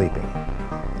wasn't sleeping.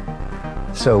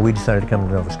 So we decided to come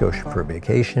to Nova Scotia for a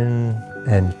vacation,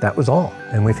 and that was all.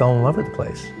 And we fell in love with the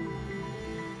place.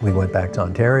 We went back to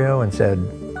Ontario and said,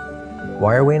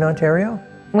 "Why are we in Ontario?"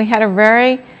 We had a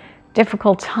very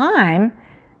difficult time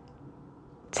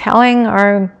telling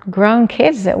our grown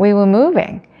kids that we were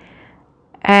moving.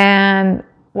 And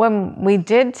when we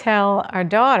did tell our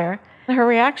daughter, her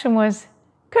reaction was,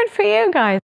 "Good for you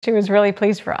guys." She was really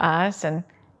pleased for us, and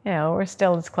you know, we're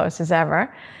still as close as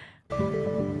ever.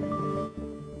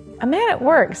 A man at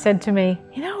work said to me,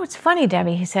 "You know, it's funny,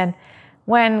 Debbie," he said,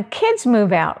 "when kids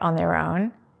move out on their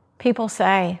own, people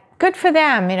say, good for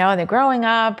them, you know, they're growing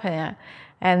up and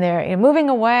they're moving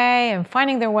away and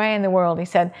finding their way in the world." He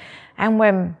said, "And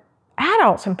when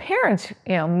adults and parents,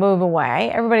 you know, move away,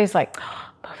 everybody's like,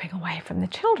 oh, moving away from the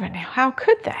children, how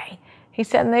could they?" He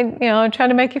said, and they, you know, try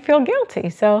to make you feel guilty.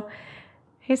 So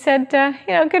he said,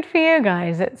 you know, good for you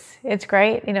guys. It's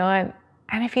great, you know,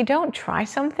 and if you don't try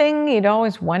something, you'd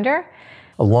always wonder.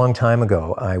 A long time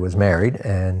ago, I was married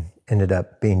and ended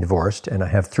up being divorced, and I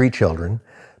have 3 children,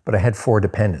 but I had 4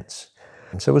 dependents.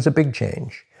 And so it was a big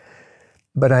change.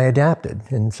 But I adapted,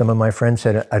 and some of my friends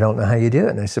said, "I don't know how you do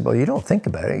it." And I said, "Well, you don't think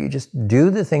about it. You just do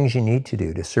the things you need to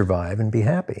do to survive and be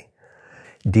happy,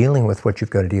 dealing with what you've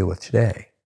got to deal with today."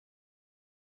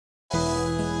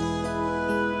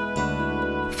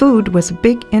 Food was a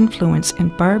big influence in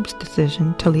Barb's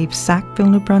decision to leave Sackville,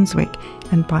 New Brunswick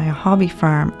and buy a hobby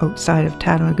farm outside of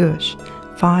Tattagouche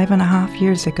 5.5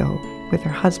 years ago with her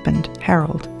husband,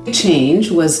 Harold. The change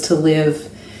was to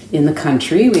live in the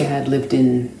country. We had lived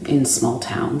in small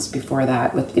towns before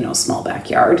that with, small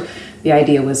backyard. The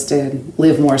idea was to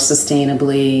live more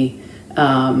sustainably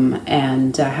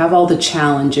and have all the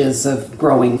challenges of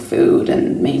growing food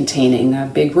and maintaining a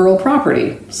big rural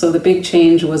property. So the big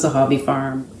change was a hobby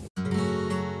farm.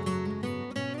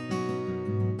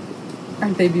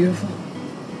 Aren't they beautiful?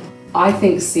 I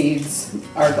think seeds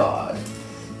are God.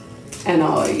 And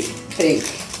I think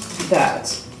that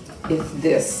if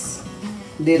this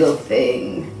little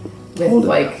thing with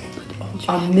like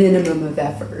a minimum of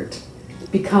effort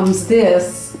becomes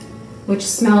this, which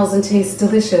smells and tastes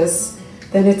delicious,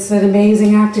 then it's an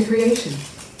amazing act of creation.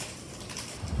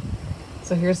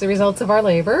 So here's the results of our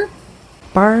labor.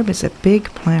 Barb is a big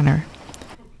planner.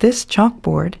 This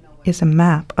chalkboard is a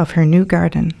map of her new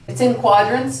garden. It's in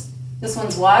quadrants. This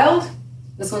one's wild.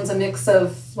 This one's a mix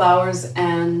of flowers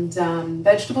and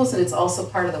vegetables, and it's also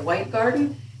part of the white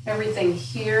garden. Everything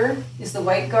here is the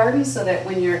white garden, so that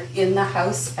when you're in the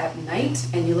house at night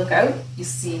and you look out, you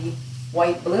see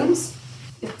white blooms.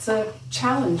 It's a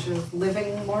challenge of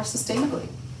living more sustainably.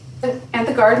 And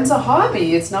the garden's a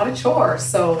hobby, it's not a chore.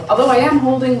 So, although I am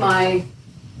holding my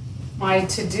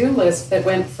to-do list that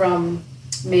went from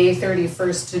May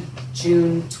 31st to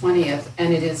June 20th,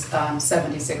 and it is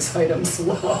 76 items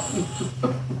long.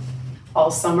 All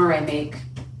summer I make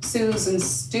stews and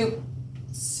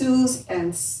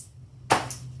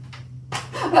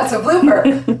that's a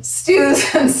blooper.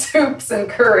 Stews and soups and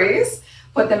curries.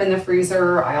 Put them in the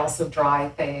freezer. I also dry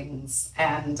things.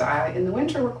 And in the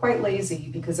winter, we're quite lazy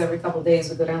because every couple of days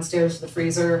we go downstairs to the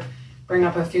freezer, bring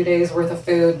up a few days worth of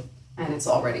food, and it's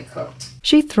already cooked.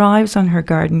 She thrives on her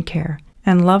garden care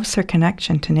and loves her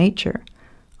connection to nature,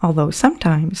 although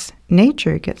sometimes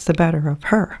nature gets the better of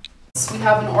her. We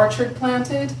have an orchard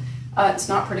planted. It's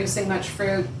not producing much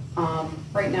fruit.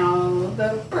 Right now,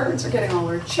 the birds are getting all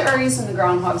their cherries and the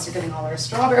groundhogs are getting all their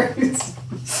strawberries.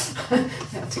 I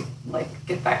have to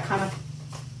get that kind of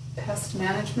pest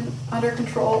management under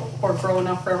control or grow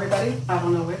enough for everybody. I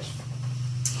don't know which.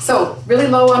 So really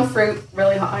low on fruit,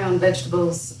 really high on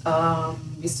vegetables.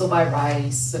 We still buy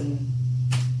rice and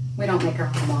we don't make our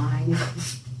own wine.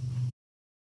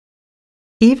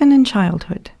 Even in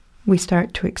childhood, we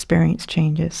start to experience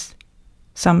changes.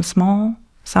 Some small,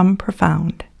 some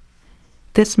profound.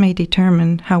 This may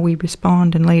determine how we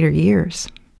respond in later years.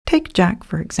 Take Jack,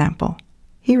 for example.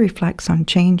 He reflects on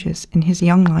changes in his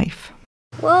young life.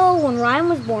 Well, when Ryan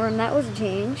was born, that was a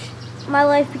change. My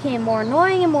life became more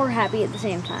annoying and more happy at the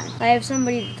same time. I have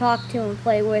somebody to talk to and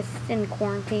play with in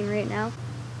quarantine right now.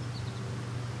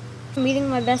 Meeting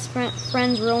my best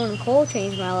friends, Rowan and Cole,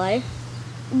 changed my life.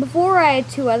 Before, I had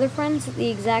 2 other friends at the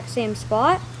exact same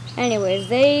spot. Anyways,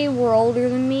 they were older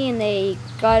than me and they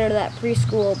got out of that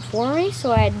preschool before me,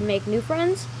 so I had to make new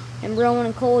friends. And Rowan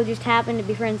and Cole just happened to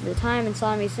be friends at the time and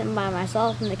saw me sitting by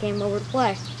myself and they came over to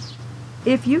play.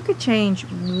 If you could change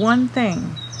one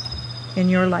thing in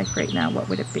your life right now, what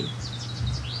would it be?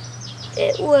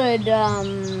 It would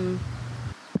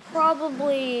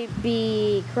probably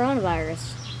be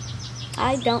coronavirus.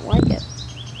 I don't like it.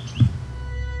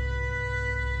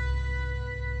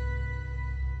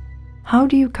 How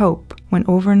do you cope when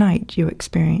overnight you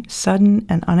experience sudden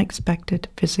and unexpected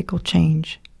physical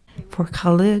change? For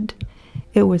Khalid,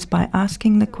 it was by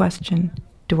asking the question,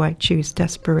 do I choose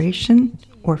desperation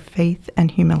or faith and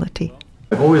humility?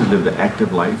 I've always lived an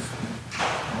active life,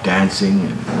 dancing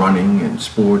and running and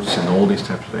sports and all these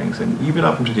types of things, and even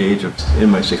up until the age of in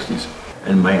my 60s.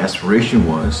 And my aspiration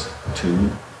was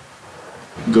to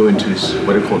go into this,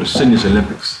 what I call the Seniors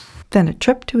Olympics. Then a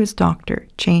trip to his doctor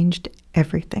changed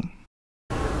everything.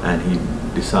 And he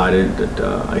decided that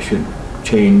I should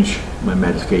change my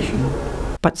medication.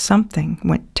 But something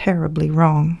went terribly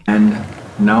wrong. And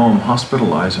now I'm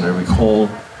hospitalized, and I recall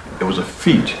it was a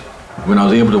feat when I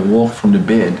was able to walk from the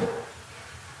bed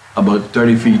about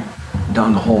 30 feet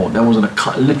down the hall. That was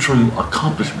a literal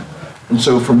accomplishment. And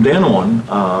so from then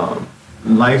on,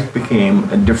 life became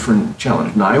a different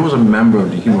challenge. Now, I was a member of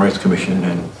the Human Rights Commission,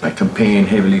 and I campaigned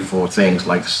heavily for things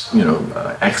like,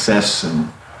 access and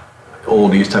all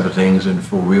these type of things, and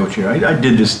for wheelchair. I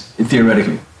did this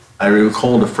theoretically. I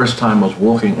recall the first time I was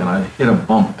walking and I hit a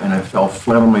bump and I fell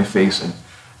flat on my face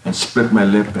and split my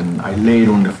lip, and I laid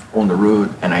on the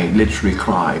road and I literally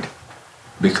cried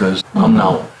because I'm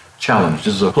now challenged.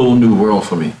 This is a whole new world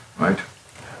for me, right?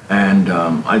 And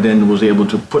I then was able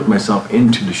to put myself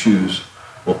into the shoes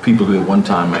of people who at one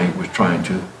time I was trying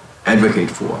to advocate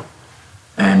for.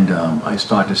 And I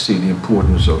start to see the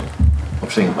importance of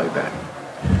things like that.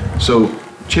 So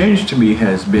change to me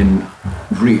has been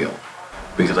real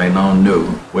because I now know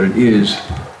what it is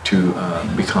to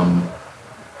become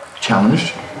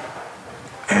challenged,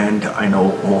 and I know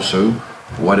also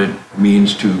what it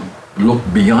means to look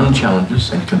beyond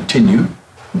challenges and continue.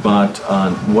 But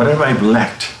whatever I've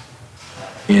lacked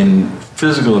in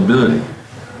physical ability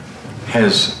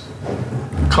has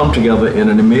come together in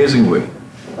an amazing way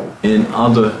in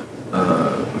other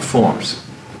forms.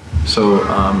 So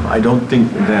I don't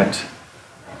think that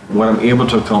what I'm able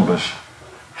to accomplish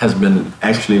has been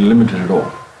actually limited at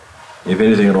all. If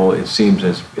anything at all, it seems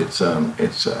as it's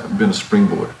been a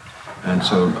springboard. And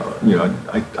so, you know,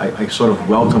 I sort of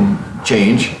welcome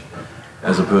change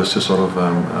as opposed to sort of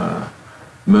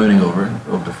mourning over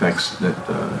the facts that,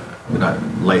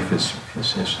 life has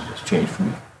changed for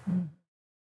me.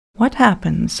 What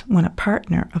happens when a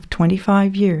partner of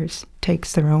 25 years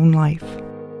takes their own life?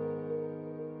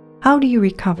 How do you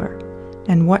recover,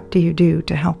 and what do you do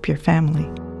to help your family?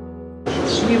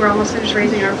 We were almost finished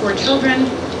raising our 4 children,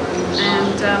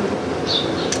 and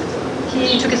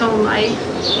he took his own life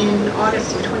in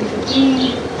August of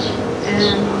 2015,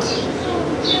 and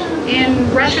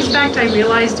in retrospect I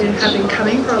realized it had been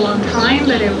coming for a long time,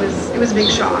 but it was a big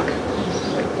shock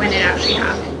when it actually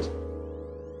happened.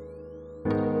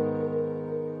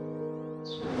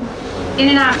 In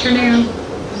an afternoon,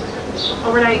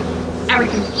 overnight,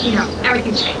 everything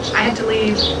changed. I had to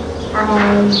leave our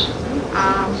home,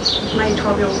 my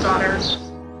 12-year-old daughter.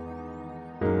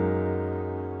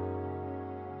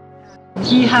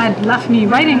 He had left me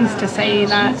writings to say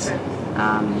that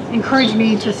encouraged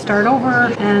me to start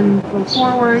over and go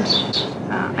forward.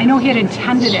 I know he had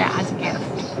intended it as a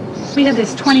gift. We had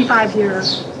this 25-year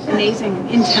amazing,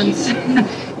 intense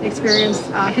experience.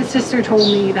 His sister told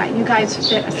me that you guys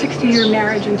fit a 60-year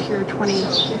marriage into your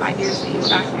 25 years that you were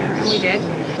back there, and we did.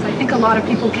 I think a lot of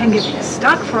people can get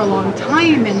stuck for a long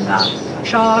time in the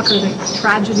shock or the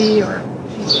tragedy or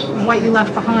what you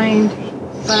left behind.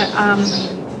 But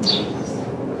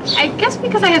I guess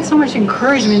because I had so much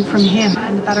encouragement from him,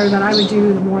 and the better that I would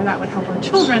do, the more that would help our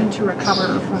children to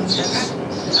recover from this,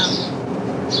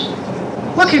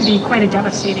 what could be quite a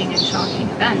devastating and shocking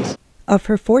event. Of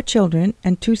her 4 children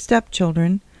and 2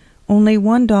 stepchildren, only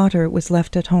 1 daughter was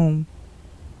left at home.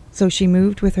 So she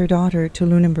moved with her daughter to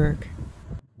Lunenburg.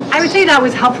 I would say that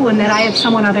was helpful in that I had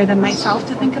someone other than myself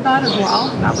to think about as well.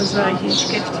 That was a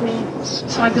huge gift to me.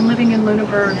 So I've been living in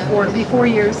Lunenburg for 4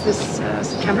 years this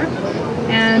September,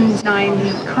 and I'm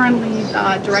currently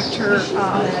the director of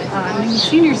a new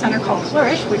senior center called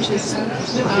Flourish, which is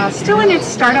still in its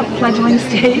startup fledgling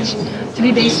stage to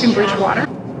be based in Bridgewater.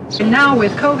 And now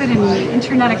with COVID and the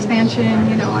internet expansion,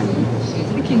 you know, I'm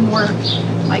thinking more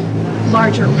like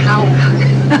larger how,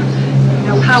 you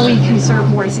know, how we can serve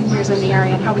more seniors in the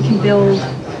area and how we can build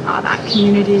that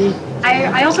community.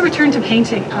 I also returned to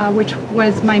painting, which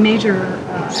was my major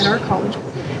at art college.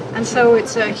 And so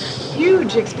it's a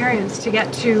huge experience to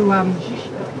get to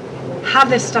have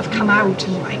this stuff come out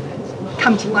and like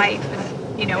come to life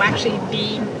and, you know, actually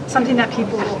be something that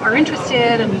people are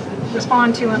interested and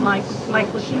respond to and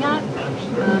like looking at.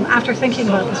 After thinking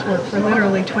about this work for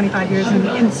literally 25 years and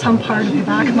in some part of the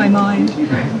back of my mind.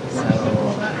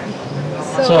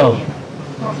 So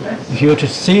if you were to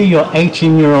see your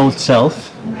 18-year-old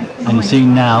self and you see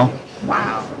now.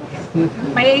 Wow.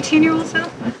 My 18-year-old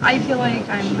self, I feel like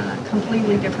I'm a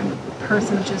completely different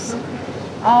person, just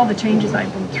all the changes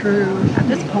I've been through at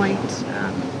this point.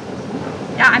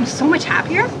 Yeah, I'm so much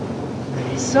happier.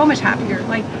 So much happier.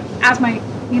 Like, as my,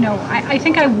 you know, I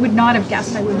think I would not have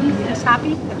guessed I would be this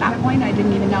happy at that point. I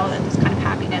didn't even know that this kind of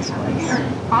happiness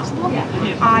was possible.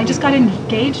 I just got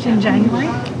engaged in January,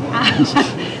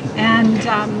 and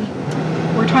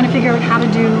we're trying to figure out how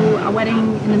to do a wedding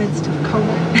in the midst of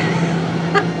COVID.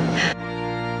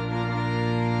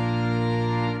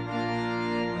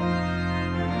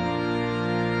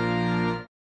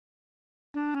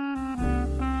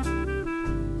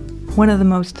 One of the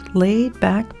most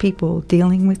laid-back people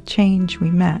dealing with change we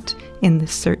met in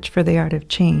this search for the art of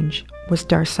change was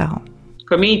Darcel.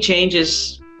 For me,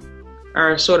 changes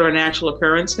are sort of a natural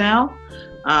occurrence now.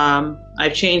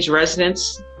 I've changed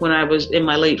residence when I was in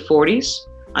my late 40s.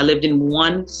 I lived in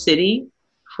one city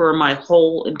for my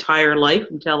whole entire life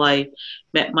until I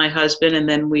met my husband, and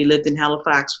then we lived in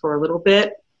Halifax for a little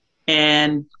bit.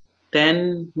 And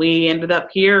then we ended up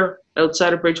here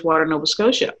outside of Bridgewater, Nova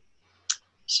Scotia.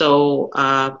 So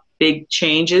big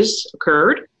changes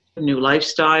occurred, new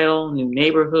lifestyle, new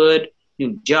neighborhood,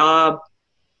 new job,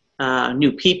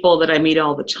 new people that I meet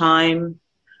all the time.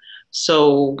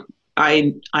 So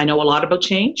I know a lot about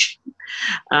change.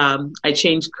 I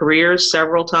changed careers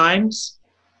several times.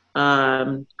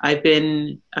 I've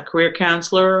been a career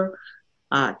counselor,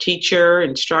 teacher,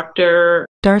 instructor.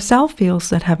 Darcel feels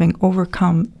that having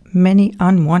overcome many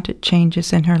unwanted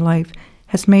changes in her life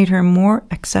has made her more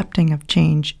accepting of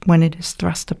change when it is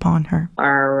thrust upon her.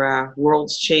 Our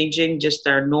world's changing, just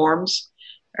our norms,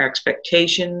 our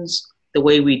expectations, the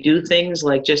way we do things,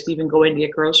 like just even going to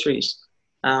get groceries.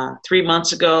 3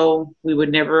 months ago, we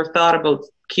would never have thought about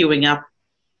queuing up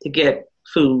to get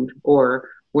food or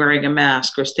wearing a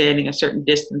mask or standing a certain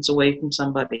distance away from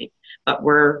somebody, but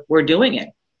we're doing it.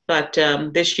 But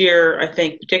this year, I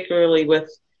think, particularly with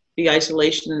the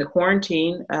isolation and the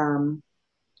quarantine,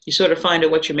 you sort of find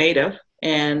out what you're made of.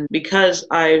 And because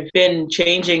I've been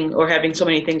changing or having so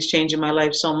many things change in my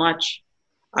life so much,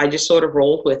 I just sort of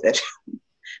rolled with it.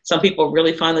 Some people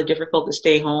really find it difficult to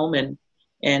stay home and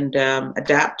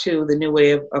adapt to the new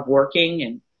way of working.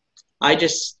 And I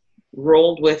just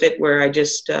rolled with it, where I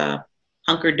just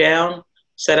hunkered down,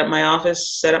 set up my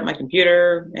office, set up my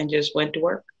computer, and just went to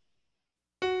work.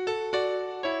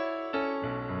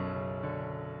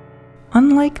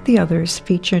 Unlike the others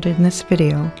featured in this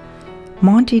video,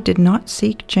 Monty did not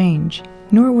seek change,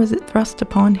 nor was it thrust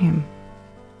upon him.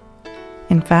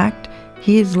 In fact,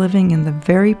 he is living in the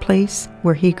very place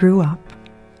where he grew up,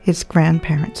 his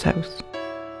grandparents' house.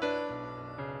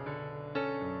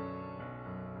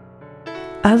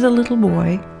 As a little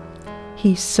boy,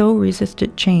 he so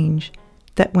resisted change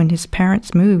that when his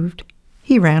parents moved,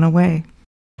 he ran away.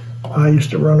 I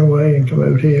used to run away and come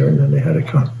out here, and then they had to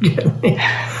come get me.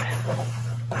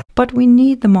 But we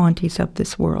need the Montys of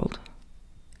this world,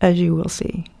 as you will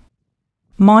see.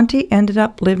 Monty ended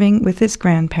up living with his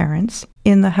grandparents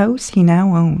in the house he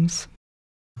now owns.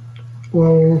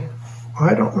 Well,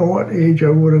 I don't know what age I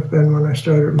would have been when I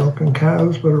started milking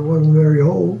cows, but it wasn't very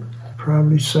old,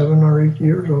 probably 7 or 8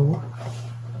 years old.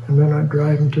 And then I'd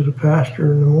drive them to the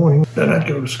pasture in the morning, then I'd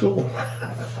go to school.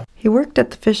 He worked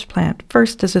at the fish plant,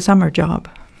 first as a summer job.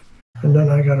 And then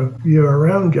I got a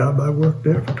year-round job. I worked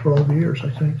there for 12 years, I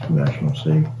think, National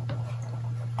Sea.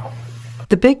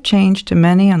 The big change to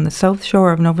many on the south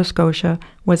shore of Nova Scotia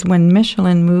was when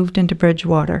Michelin moved into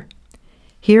Bridgewater.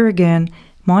 Here again,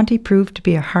 Monty proved to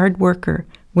be a hard worker,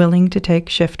 willing to take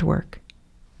shift work.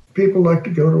 People like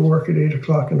to go to work at 8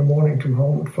 o'clock in the morning, come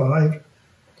home at 5.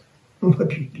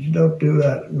 But you don't do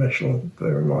that at Michelin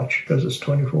very much, because it's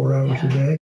 24 hours a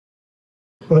day.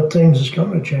 But things is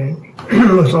going to change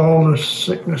with all this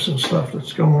sickness and stuff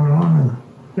that's going on.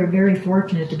 We're very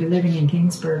fortunate to be living in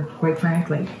Kingsburg, quite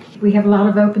frankly. We have a lot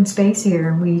of open space here,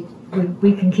 and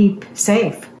we can keep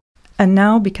safe. And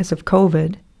now, because of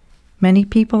COVID, many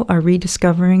people are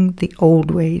rediscovering the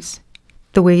old ways,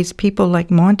 the ways people like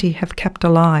Monty have kept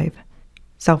alive: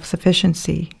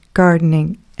 self-sufficiency,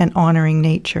 gardening, and honoring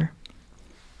nature.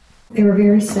 They were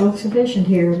very self-sufficient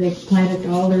here. They planted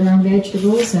all their own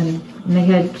vegetables, and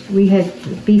we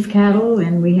had beef cattle,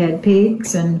 and we had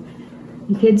pigs, and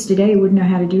the kids today wouldn't know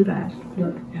how to do that.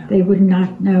 Yeah. They would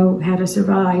not know how to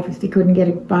survive if they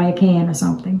couldn't buy a can or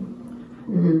something.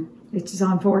 Mm-hmm. It's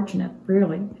unfortunate,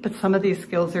 really. But some of these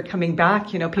skills are coming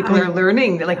back. You know, people are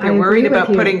learning. Like, they're worried about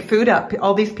putting food up.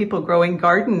 All these people growing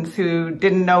gardens who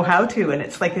didn't know how to, and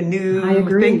it's like a new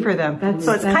thing for them.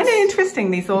 So it's kind of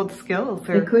interesting, these old skills.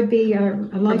 It could be a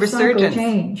life cycle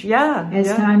change as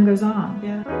time goes on.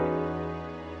 Yeah.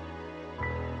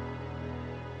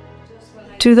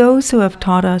 To those who have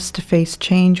taught us to face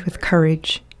change with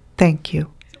courage, thank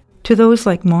you. To those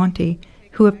like Monty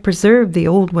who have preserved the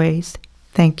old ways,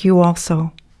 thank you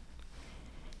also.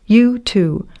 You,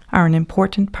 too, are an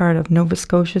important part of Nova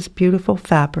Scotia's beautiful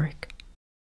fabric.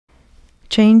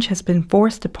 Change has been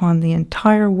forced upon the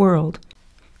entire world.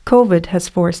 COVID has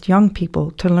forced young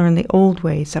people to learn the old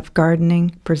ways of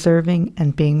gardening, preserving,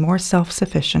 and being more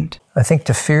self-sufficient. I think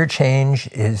to fear change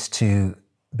is to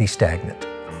be stagnant.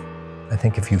 I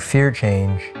think if you fear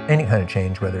change, any kind of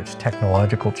change, whether it's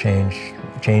technological change,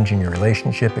 change in your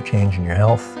relationship, a change in your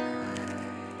health,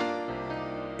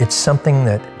 it's something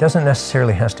that doesn't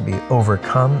necessarily has to be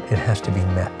overcome, it has to be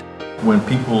met. When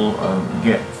people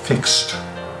get fixed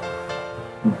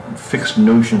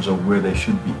notions of where they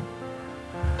should be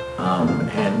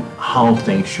and how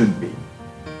things should be,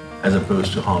 as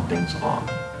opposed to how things are.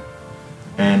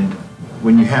 And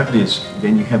when you have this,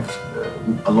 then you have,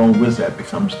 along with that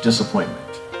becomes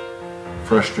disappointment,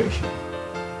 frustration,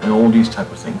 and all these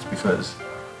type of things, because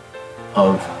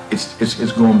of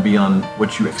it's going beyond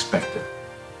what you expected.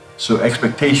 So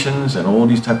expectations and all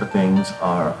these type of things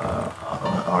are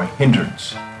a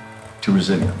hindrance to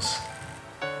resilience.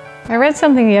 I read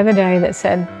something the other day that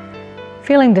said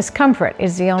feeling discomfort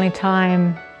is the only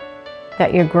time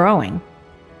that you're growing.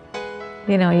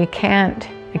 You know, you can't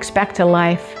expect a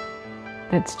life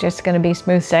that's just going to be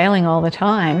smooth sailing all the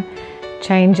time.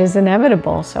 Change is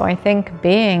inevitable. So I think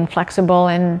being flexible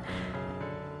and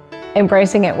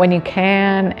embracing it when you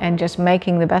can and just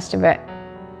making the best of it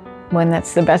when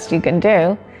that's the best you can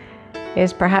do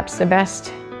is perhaps the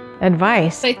best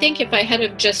advice. I think if I had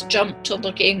have just jumped to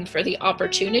looking for the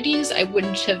opportunities, I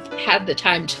wouldn't have had the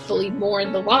time to fully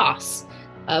mourn the loss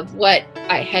of what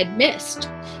I had missed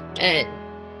and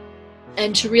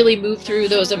to really move through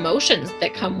those emotions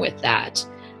that come with that.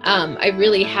 I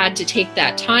really had to take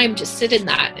that time to sit in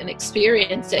that and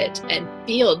experience it and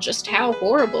feel just how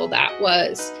horrible that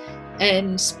was,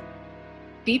 and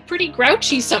be pretty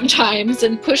grouchy sometimes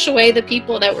and push away the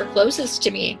people that were closest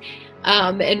to me,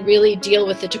 and really deal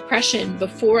with the depression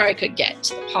before I could get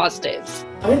to the positives.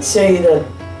 I'd say that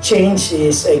change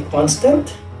is a constant.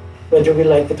 Whether we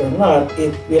like it or not,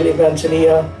 it will eventually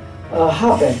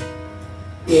happen.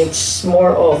 It's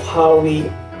more of how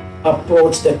we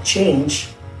approach that change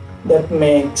that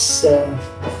makes,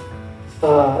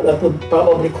 that would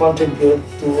probably contribute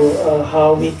to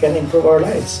how we can improve our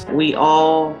lives. We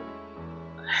all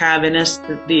have in us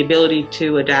the ability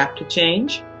to adapt to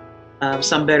change,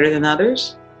 some better than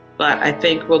others, but I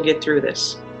think we'll get through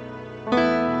this.